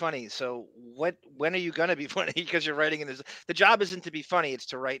he's not funny. So when are you gonna be funny? Because you're writing in this. The job isn't to be funny; it's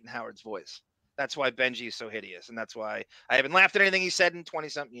to write in Howard's voice. That's why Benji is so hideous, and that's why I haven't laughed at anything he said in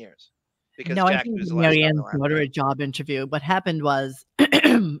 20-something years. Because No, I Jack think was the last time I Marianne's laughed. daughter a job interview. What happened was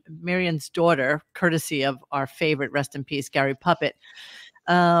Marianne's daughter, courtesy of our favorite, rest in peace, Gary Puppet.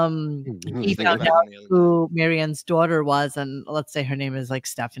 He Think found about out it the other day. who Marianne's daughter was, and let's say her name is like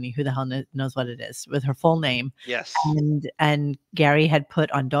Stephanie. Who the hell knows what it is with her full name? Yes. And Gary had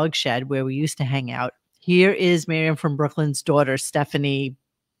put on Dog Shed, where we used to hang out. Here is Marianne from Brooklyn's daughter, Stephanie,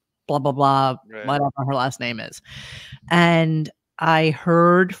 blah blah blah, Right. whatever her last name is. And I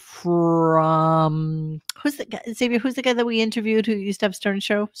heard from who's the guy, Xavier? Who's the guy that we interviewed who used to have Stern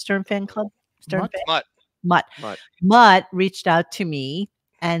fan club? Stern Mutt? fan? Mutt. Mutt reached out to me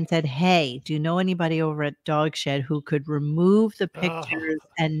and said, "Hey, do you know anybody over at Dog Shed who could remove the pictures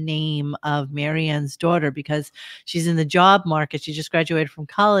and name of Marianne's daughter because she's in the job market? She just graduated from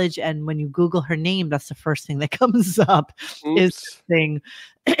college, and when you Google her name, that's the first thing that comes up is Oops. the thing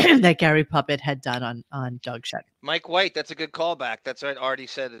that Gary Puppet had done on Dog Shed." Mike White, that's a good callback. That's right. Already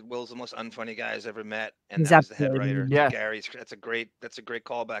said that Will's the most unfunny guy I've ever met, and He's that was the head absolutely writer. Yeah. Gary's. That's a great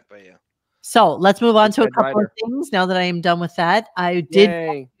callback by you. So let's move on to a Head couple of writer. things. Now that I am done with that, I did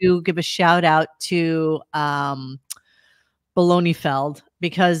Yay. to give a shout out to Baloneyfeld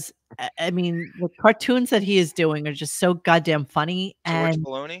because I mean the cartoons that he is doing are just so goddamn funny, George and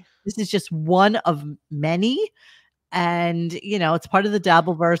Baloney. this is just one of many. And you know, it's part of the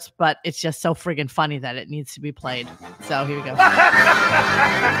Dabbleverse, but it's just so friggin' funny that it needs to be played. So here we go.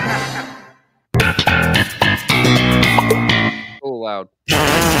 So loud.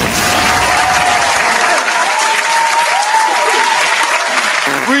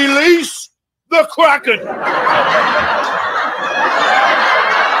 Release the Kraken.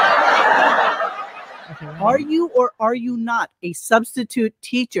 Are you or are you not a substitute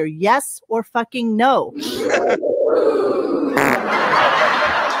teacher? Yes or fucking no?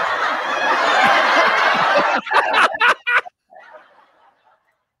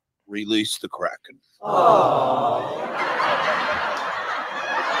 Release the Kraken.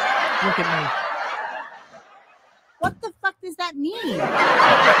 Look at me. What the fuck does that mean?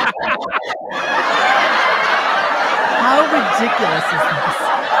 How ridiculous is this?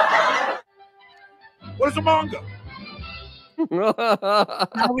 What is a manga?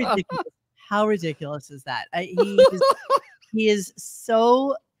 How ridiculous? How ridiculous is that? He is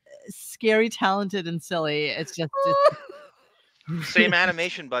so scary, talented, and silly. It's just Same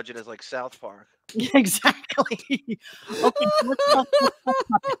animation budget as like South Park. exactly. Okay, let's talk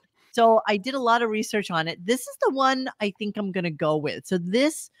Puppet. So I did a lot of research on it. This is the one I think I'm gonna go with. So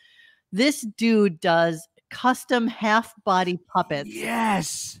this dude does custom half body puppets.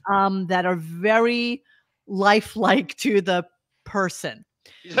 Yes. That are very lifelike to the person.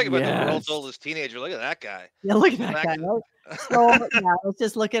 You're talking about the Yes. world's oldest teenager. Look at that guy. Yeah, look at that Back guy. in- Right? So yeah, let's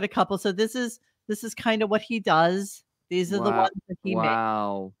just look at a couple. So this is kind of what he does. These are the Wow. ones that he made,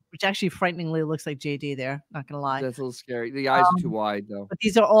 Wow. which actually frighteningly looks like JD there. Not gonna lie. That's a little scary. The eyes are too wide, though. But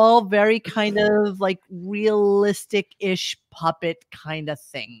these are all very kind of like realistic-ish puppet kind of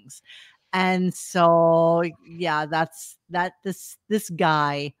things. And so yeah, that's that this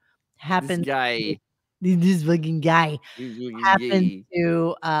guy happens This guy. this fucking guy happens Yay.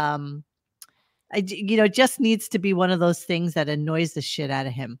 to just needs to be one of those things that annoys the shit out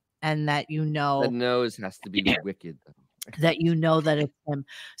of him, and that The nose has to be wicked. that it's him.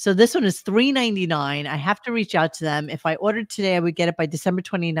 So this one is $3.99. I have to reach out to them. If I ordered today, I would get it by December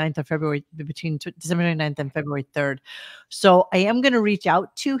 29th or February, December 29th and February 3rd. So I am going to reach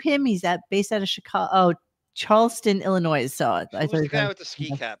out to him. He's based out of Chicago, Charleston, Illinois. So I Who's thought the guy with the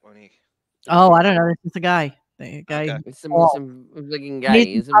ski cap, Monique? oh, I don't know. This is the guy. The guy. Okay. Some looking guy.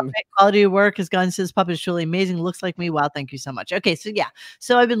 Amazing puppet, quality of work has gone since puppet is truly amazing. Looks like me. Wow, thank you so much. Okay, so yeah,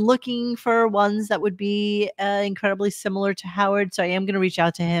 so I've been looking for ones that would be incredibly similar to Howard. So I am going to reach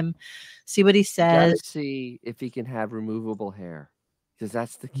out to him, see what he Gotta says. see if he can have removable hair, because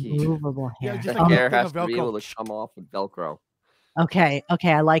that's the key. Removable hair. Yeah, just The like hair a thing has of to be Velcro. able to come off with Velcro. Okay,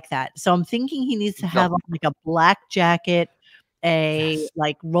 I like that. So I'm thinking he needs to have on, like a black jacket, a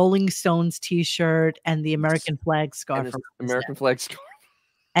like Rolling Stones T-shirt, and the American flag scarf. And this around his American neck. flag scarf.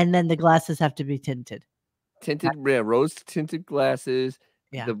 And then the glasses have to be tinted. Tinted, rose tinted glasses.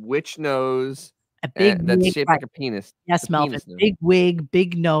 Yeah. The witch nose. A big that's wig, shaped right. like a penis. Yes, The Melvin. penis nose. Big wig,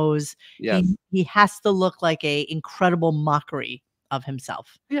 big nose. Yes. He has to look like a incredible mockery of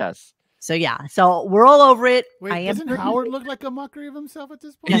himself. Yes. So yeah, so we're all over it. Wait, I am doesn't Howard look like a mockery of himself at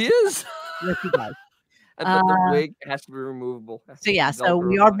this point? He is. Yes, he does. But the wig has to be removable. Has to So be yeah, so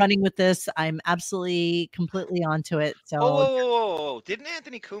we Velcro. are running with this. I'm absolutely completely onto it. So Whoa. Didn't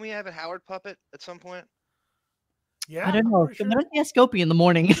Anthony Cumia have a Howard puppet at some point? Yeah, I don't know. Why don't you ask Opie in the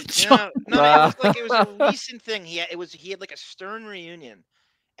morning? No, it was a recent thing. He had like a Stern reunion,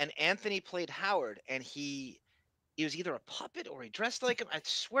 and Anthony played Howard, and he was either a puppet or he dressed like him. I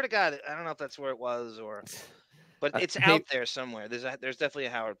swear to God, I don't know if that's where it was but it's out there somewhere. There's definitely a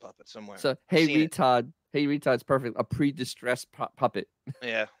Howard puppet somewhere. So hey Seen it. retard, it's perfect. A pre-distressed puppet.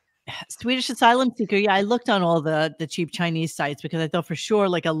 Yeah. Swedish Asylum Seeker. Yeah, I looked on all the cheap Chinese sites because I thought for sure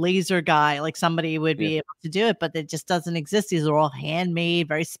like a laser guy, like somebody would be able to do it, but it just doesn't exist. These are all handmade,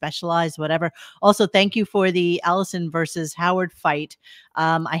 very specialized, whatever. Also, thank you for the Allison versus Howard fight.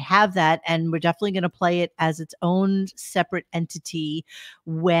 I have that, and we're definitely going to play it as its own separate entity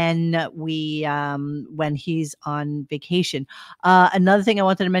when he's on vacation. Another thing I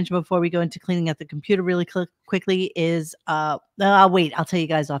wanted to mention before we go into cleaning up the computer really quickly is I'll wait. I'll tell you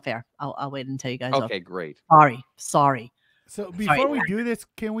guys off air. I'll wait and tell you guys. Okay, great. Sorry. So before we do this,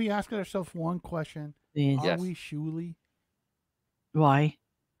 can we ask ourselves one question? Yes. Are we Shuli? Why?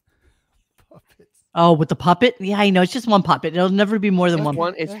 Puppets. Oh, with the puppet? Yeah, I know. It's just one puppet. It'll never be more than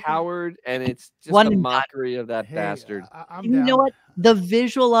one. It's Howard, and it's just One a and done. mockery of that bastard. You know what? The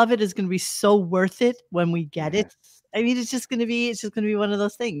visual of it is going to be so worth it when we get it. I mean, it's just going to be one of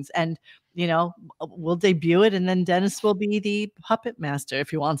those things. And, we'll debut it, and then Dennis will be the puppet master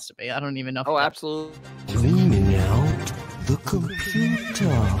if he wants to be. I don't even know. Oh, absolutely. Cleaning out the computer.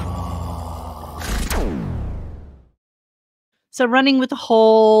 So running with the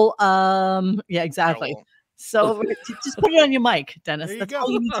whole, yeah, exactly. So just put it on your mic, Dennis. There you That's go.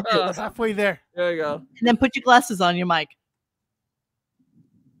 all you need to do. Halfway there. There you go. And then put your glasses on your mic.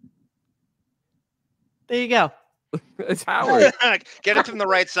 There you go. It's Howard. Get it from the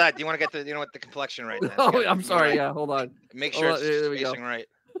right side. You want to get the complexion right now. Oh, I'm sorry. Yeah, hold on. Make Hold sure on, it's there we go. facing right.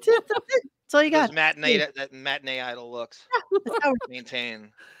 That's all you got. Those matinee idol looks. Howard.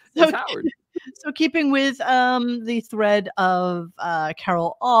 Maintain. It's Howard. So keeping with the thread of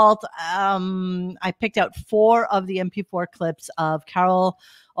Carol Alt, I picked out 4 of the MP4 clips of Carol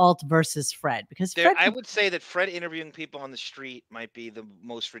Alt versus Fred because Fred, I would say that Fred interviewing people on the street might be the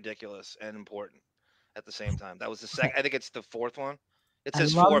most ridiculous and important at the same time. That was the second. I think it's the 4th one. It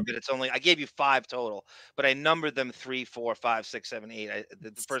says 4, but it's only. I gave you 5 total, but I numbered them 3, 4, 5, 6, 7, 8.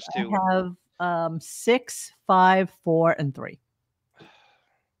 The first 2 I have 6, 5, 4, and 3.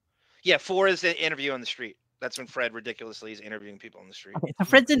 Yeah, 4 is the interview on the street. That's when Fred ridiculously is interviewing people on the street. Okay, so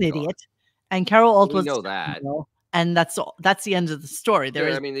Fred's an idiot, and Carol Alt We was know that. and that's all. That's the end of the story. There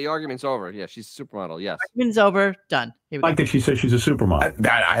Yeah, is I mean, the argument's over. Yeah, she's a supermodel. Yes. argument's over. Done. Here we I go. think she says she's a supermodel.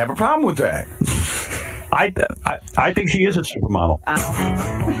 I have a problem with that. I think she is a supermodel.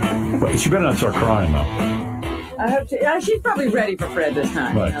 But she better not start crying, though. I hope she's probably ready for Fred this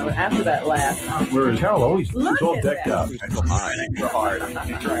time. Right. After that laugh. Whereas Carol always Look is all at decked that. out. Hard.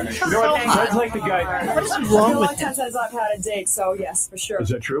 You know what? Fred's like the guy. What is It's wrong been a with long time since I've had a date, so yes, for sure. Is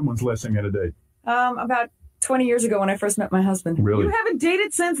that true? When's the last time you had a date? About 20 years ago when I first met my husband. Really? You haven't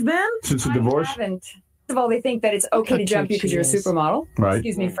dated since then? Since the divorce? I haven't. First of all, they think that it's okay to jump you because you're a supermodel. Right.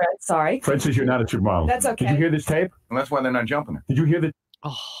 Excuse me, Fred. Sorry. Fred says you're not a supermodel. That's okay. Did you hear this tape? And that's why they're not jumping her. Did you hear the?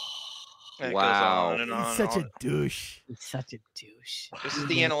 It Wow. goes on and on He's and such on. a douche. He's such a douche. This is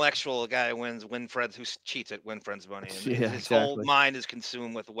the intellectual guy win Fred's who cheats at win Fred's money. And Yeah, his whole exactly. mind is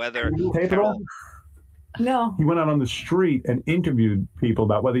consumed with whether Tape it all? No. He went out on the street and interviewed people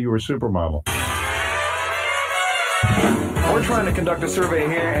about whether you were a supermodel. We're trying to conduct a survey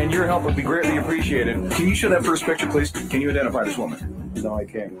here, and your help would be greatly appreciated. Can you show that first picture, please? Can you identify this woman? No, I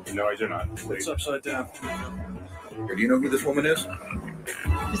can't. No, I do not. It's upside down. Do you know who this woman is?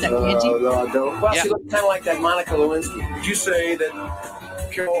 Is that Angie? Well, she looks kind of like that Monica Lewinsky. Did you say that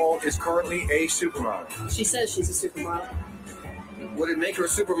Carol is currently a supermodel. She says she's a supermodel. Would it make her a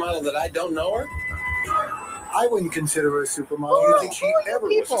supermodel that I don't know her? I wouldn't consider her a supermodel. I don't think she ever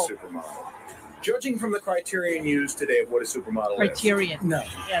was a supermodel. Judging from the criterion used today of what a supermodel Criterion. is. No.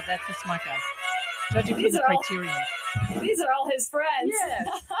 Yeah, that's a smart guy. Judging from These the are all- criterion. These are all his friends.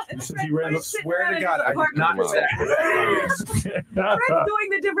 I swear to God, I did not Fred's doing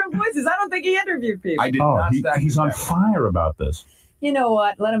the different voices. I don't think he interviewed people. I did not He's on fire about this. You know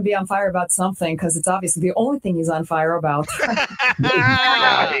what? Let him be on fire about something because it's obviously the only thing he's on fire about.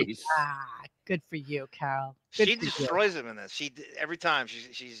 Nice. Good for you, Carol. She Good for you. destroys him in this. Every time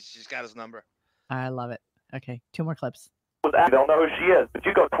she's got his number. I love it. Okay, 2 more clips. You don't know who she is, but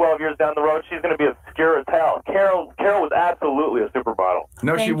you go 12 years down the road, she's going to be obscure as hell. Carol was absolutely a supermodel.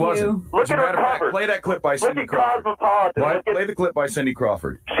 No, she wasn't. Look As a at her matter of fact, cover. play that clip by Cindy Crawford. Cosmopolitan. Play the clip by Cindy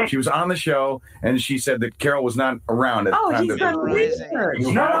Crawford. She was on the show, and she said that Carol was not around at the time. he's done research.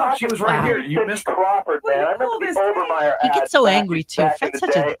 No, she was right here. You missed Crawford, man. I remember the Obermeyer He ad gets so back- angry too. back in Fred's the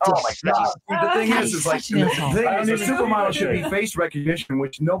such a day. Oh my god. The thing is like such an the asshole. thing is, a supermodel should be face recognition,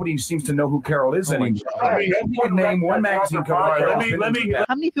 which nobody seems to know who Carol is anymore. You can name one magazine cover.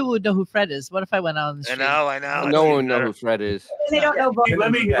 How many people would know who Fred is? What if I went out on the street? I know. No one knows who Fred is. Then they don't know Vogue.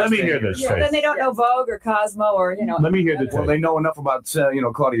 Let me hear this. Yeah, then they don't know Vogue or Cosmo or Let me hear the Well, they know enough about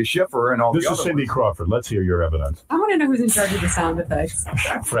Claudia Schiffer and all This the is other Cindy Crawford. Let's hear your evidence. I want to know who's in charge of the sound effects.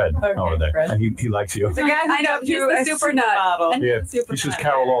 Fred over there. Fred. And he likes you. The guy who knows you a super nut. And Yeah. he's a super He says nut.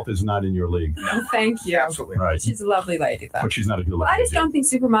 Carol Alt is not in your league. Oh, thank you. Absolutely. Right. She's a lovely lady, though. But she's not a good Well, I just don't think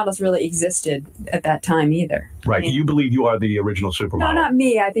supermodels really existed at that time either. Right. You believe you are the original supermodel. No, not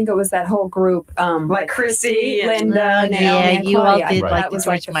me. I think it was that whole group, like Chrissy, Linda, Naomi, yeah, and you all Claudia. did Right. like That the was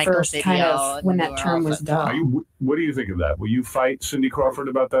like George the Michael first kind video, of when and that you were term all was set. done. What do you think of that? Will you fight Cindy Crawford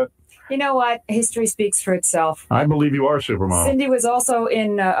about that? You know what? History speaks for itself. I believe you are a supermodel. Cindy was also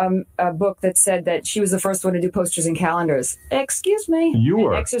in a book that said that she was the first one to do posters and calendars. Excuse me. You And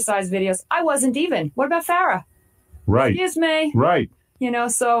were. exercise videos. I wasn't even. What about Farrah? Right. Excuse me. Right. You know,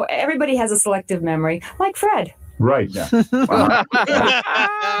 so everybody has a selective memory, like Fred. Right.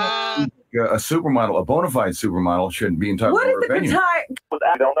 A supermodel, a bona fide supermodel, shouldn't be entitled What to is her the opinion.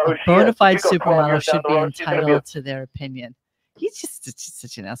 A bona fide supermodel should be entitled to their opinion. He's just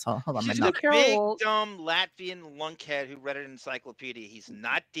such an asshole. Hold on, my She's a mouth. big, dumb Latvian lunkhead who read an encyclopedia. He's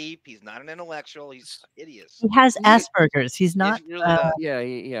not deep. He's not an intellectual. He's hideous. He has Asperger's. He's not. really does.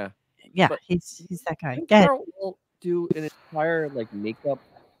 Yeah. Yeah, But- he's that guy. Can Go ahead. Carol Alt do an entire makeup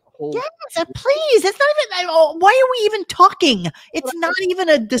whole? Yes, please. It's not even. Why are we even talking? It's not even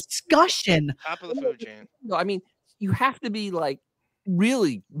a discussion. Top of the food chain. No, I mean you have to be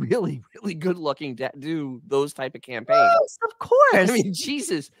really, really, really good looking to do those type of campaigns. Yes, of course. I mean,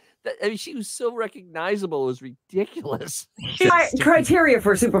 Jesus. She was so recognizable. It was ridiculous. Criteria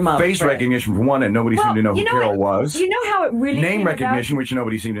for supermodel. Face recognition for one, and nobody seemed to know who you know Carol what- was. You know how it really Name came recognition, which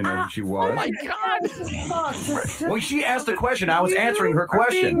nobody seemed to know who she was. Oh my God. Well, she asked a question. I was answering her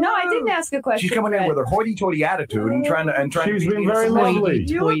question. No, I didn't ask a question. She's coming in Fred. with her hoity-toity attitude and trying to. She's be been very innocent. lovely.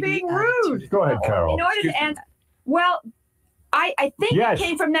 You were being rude. Go ahead, Carol. In order to end, well, I think Yes. it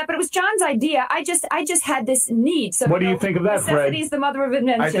came from that, but it was John's idea. I just had this need. So What do you think of that, Fred? necessity is the mother of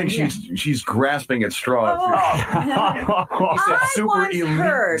invention. I think she's grasping at straws. I super once elite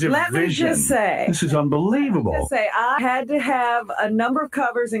heard, let me division. just say, This is unbelievable. just say, I had to have a number of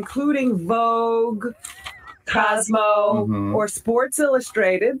covers, including Vogue, Cosmo, Mhm. or Sports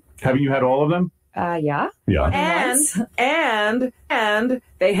Illustrated. Haven't you had all of them? Yeah. Yeah. And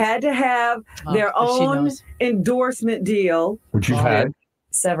they had to have their Oh, she own knows. endorsement deal. Which you've had.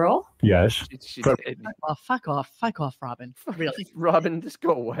 Several. Yes. Well, fuck off, Robin. Really, Robin, just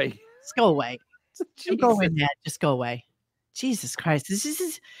go away. just go away. Don't go in that. Just go away. Jesus Christ, this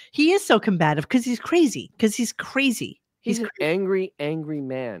is he is so combative because he's crazy. He's an angry, angry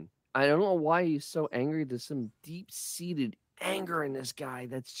man. I don't know why he's so angry. There's some deep-seated anger in this guy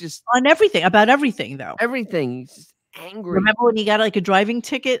that's just On everything, about everything though. everything. He's just angry. Remember when he got a driving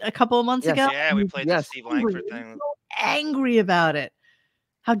ticket a couple of months Yes. ago? Yeah, we played the Yes. Steve Langford thing. Angry about it.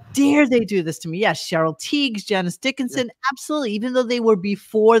 How dare they do this to me? Yes, Cheryl Teagues, Janice Dickinson, absolutely. Even though they were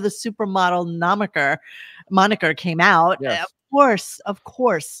before the supermodel moniker came out, Yes. of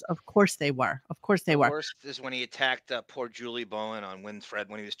course they were. Of course they were. Worst is when he attacked poor Julie Bowen on Winfred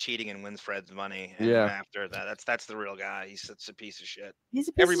when he was cheating in Winfred's money. And Yeah. after that's the real guy. He's such a piece of shit. He's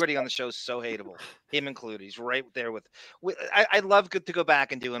a piece of Everybody on the show is so hateable, him included. He's right there with. I'd love to go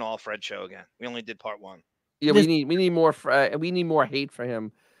back and do an all Fred show again. We only did part one. Yeah, we need more. We need more hate for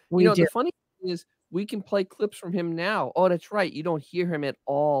him. We The do. funny thing is, we can play clips from him now. Oh, that's right. You don't hear him at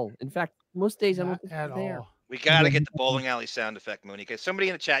all. In fact, most days I don't Not think at he's there. all. We got to get the bowling alley sound effect, Mooney. Because somebody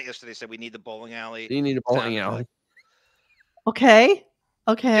in the chat yesterday said we need the bowling alley. You need a bowling alley. Okay.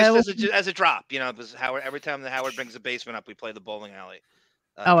 Okay. Just as a drop, you know, because Howard, every time that Howard brings the basement up, we play the bowling alley.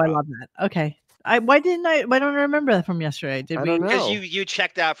 Oh, I love that. Okay. Why don't I remember that from yesterday? Did we? Because you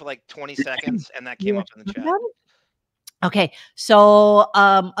checked out for like 20 seconds and that came up in the chat. Okay, so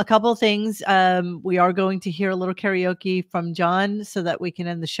a couple of things. We are going to hear a little karaoke from John so that we can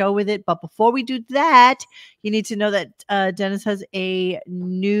end the show with it. But before we do that, you need to know that Dennis has a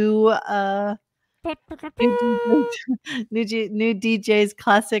new new DJ's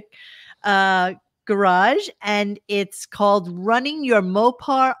classic garage, and it's called Running Your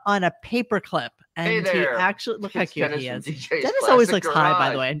Mopar on a Paperclip. And Hey there. he actually look how It's cute Dennis he from is. DJ's Dennis always Classic looks high, by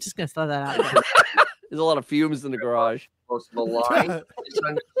Garage. the way. I'm just gonna throw that out there. There's a lot of fumes in the garage. Most maligned,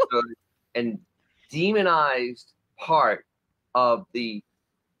 misunderstood, and demonized part of the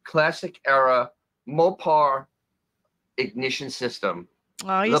classic era Mopar ignition system.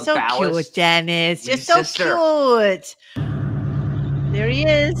 Oh, you're The so ballast cute, Dennis. You're so resistor. cute. There he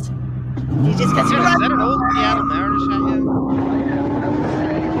is. He just got Is that an old Seattle Mariners hat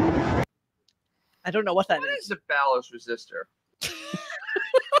yet? I don't know what that What is. is the ballast resistor?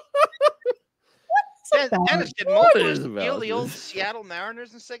 Dennis, did What Mopar is steal about the old this? Seattle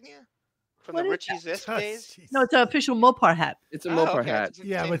Mariners insignia from What the is Richie Zisk days? No, it's an official Mopar hat. It's a Oh, Mopar okay. hat. It's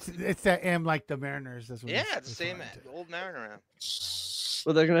Yeah, but it's that M like the Mariners. That's what Yeah, it's it's the same old Mariner hat.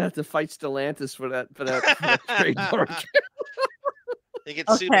 Well, they're gonna have to fight Stellantis for that trademark. They get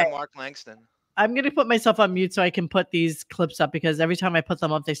sued by Okay. Mark Langston. I'm gonna put myself on mute so I can put these clips up because every time I put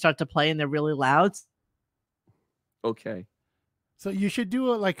them up, they start to play and they're really loud. Okay. So you should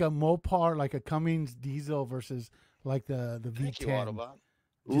do like a Mopar, like a Cummins diesel versus like the V10. Thank you, Autobot.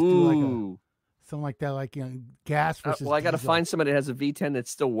 Just do like Ooh. something like that, like gas versus. Well, I got to diesel. find somebody that has a V10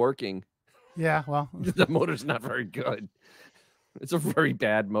 that's still working. Yeah, well, The motor's not very good. It's a very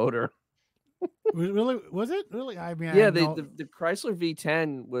bad motor. really, was it really? I mean, Yeah, I know- the Chrysler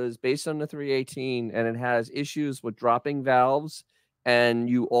V10 was based on the 318, and it has issues with dropping valves, and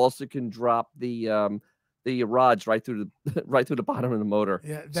you also can drop the rods right through the bottom of the motor.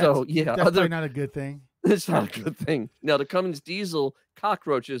 yeah. That's, So yeah, that's other probably not a good thing. it's not a good thing. Now the Cummins diesel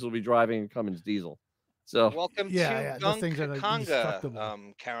cockroaches will be driving a Cummins diesel. So Welcome Yeah, to yeah, those Gunk things are, like, Conga,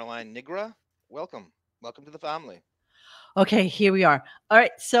 indestructible. Caroline Nigra. Welcome to the family. Okay, here we are. All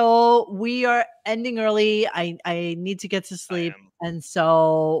right, so we are ending early. I need to get to sleep, and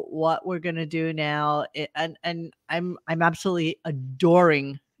so what we're gonna do now, and I'm absolutely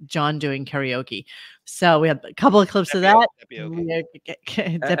adoring John doing karaoke. So we have a couple of clips of that.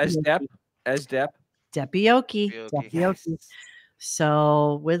 as Depp. Deppioki.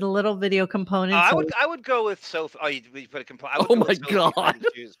 So with a little video component. I would go with Sophie. Oh, you put a component. Oh my God.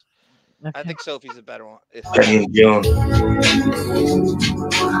 I think Sophie's a better one. Hey, June.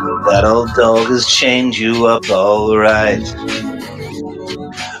 That old dog has chained you up all right.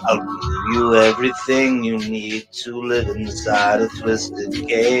 I'll give you everything you need to live inside a twisted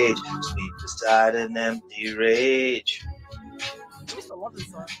cage, sleep beside an empty rage.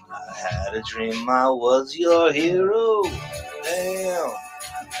 I had a dream I was your hero. Damn.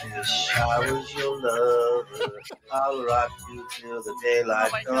 I wish I was your lover. I'll rock you till the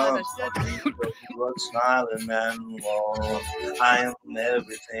daylight comes. You are smiling and warm. I am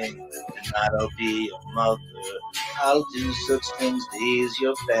everything. Tonight I'll be your mother. I'll do such things to ease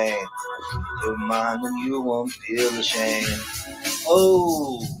your pain. You're mine and you won't feel ashamed.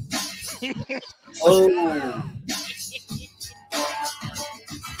 Oh. Oh.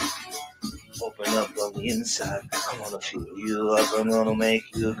 Open up on the inside. I wanna feel you up. I'm gonna make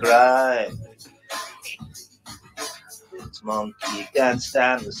you cry. This monkey can't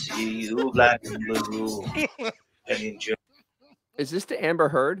stand to see you black and blue. And enjoy. Is this the Amber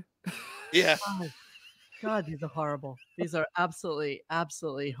Heard? Yeah. Oh, God, these are horrible. These are absolutely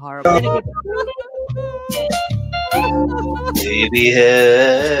horrible. Baby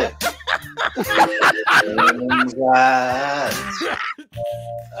head.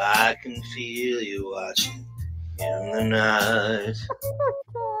 I can feel you watching in the night.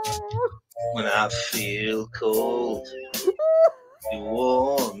 When I feel cold, you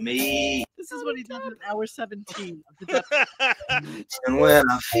warm me. This is what he does in hour 17 of the And when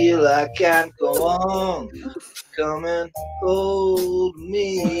I feel I can't go on, come and hold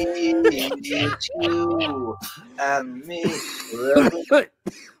me. It's you and me forever.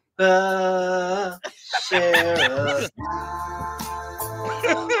 Sarah.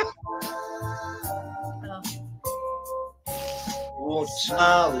 Won't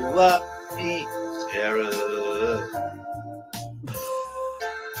smile at me, Sarah.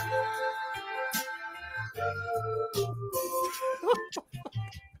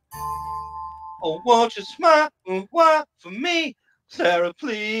 Oh, won't you smile for me, Sarah,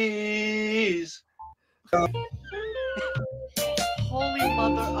 please? Holy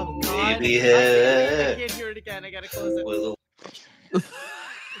mother of God. Baby I head. can't hear it again. I gotta close it.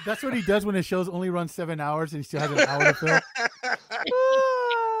 That's what he does when his shows only run 7 hours and he still has an hour to fill.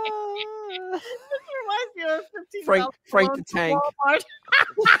 This reminds me of 15 Frank the Tank.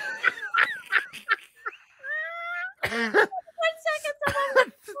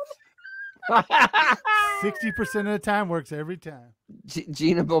 60% of the time works every time.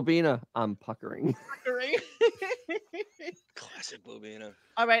 Gina Bobina, I'm puckering. Classic Bobina.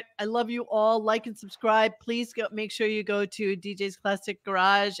 All right. I love you all. Like and subscribe. Please make sure you go to DJ's Classic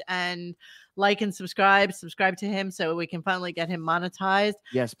Garage and like and subscribe. Subscribe to him so we can finally get him monetized.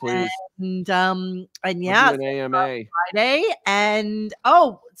 Yes, please. And We'll yeah, do an AMA. Friday. And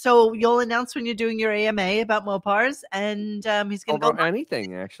so you'll announce when you're doing your AMA about Mopars, and he's gonna go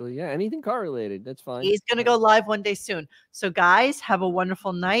anything actually. Yeah, anything car related. That's fine. He's going to go live one day soon. So, guys, have a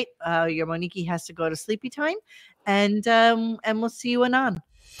wonderful night. Your Monique has to go to sleepy time, and we'll see you anon.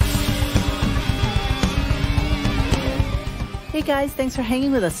 Hey guys, thanks for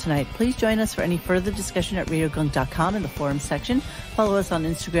hanging with us tonight. Please join us for any further discussion at RadioGunk.com in the forum section. Follow us on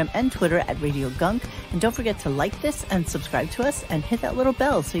Instagram and Twitter at Radio Gunk. And don't forget to like this and subscribe to us and hit that little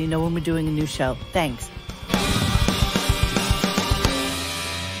bell so you know when we're doing a new show. Thanks.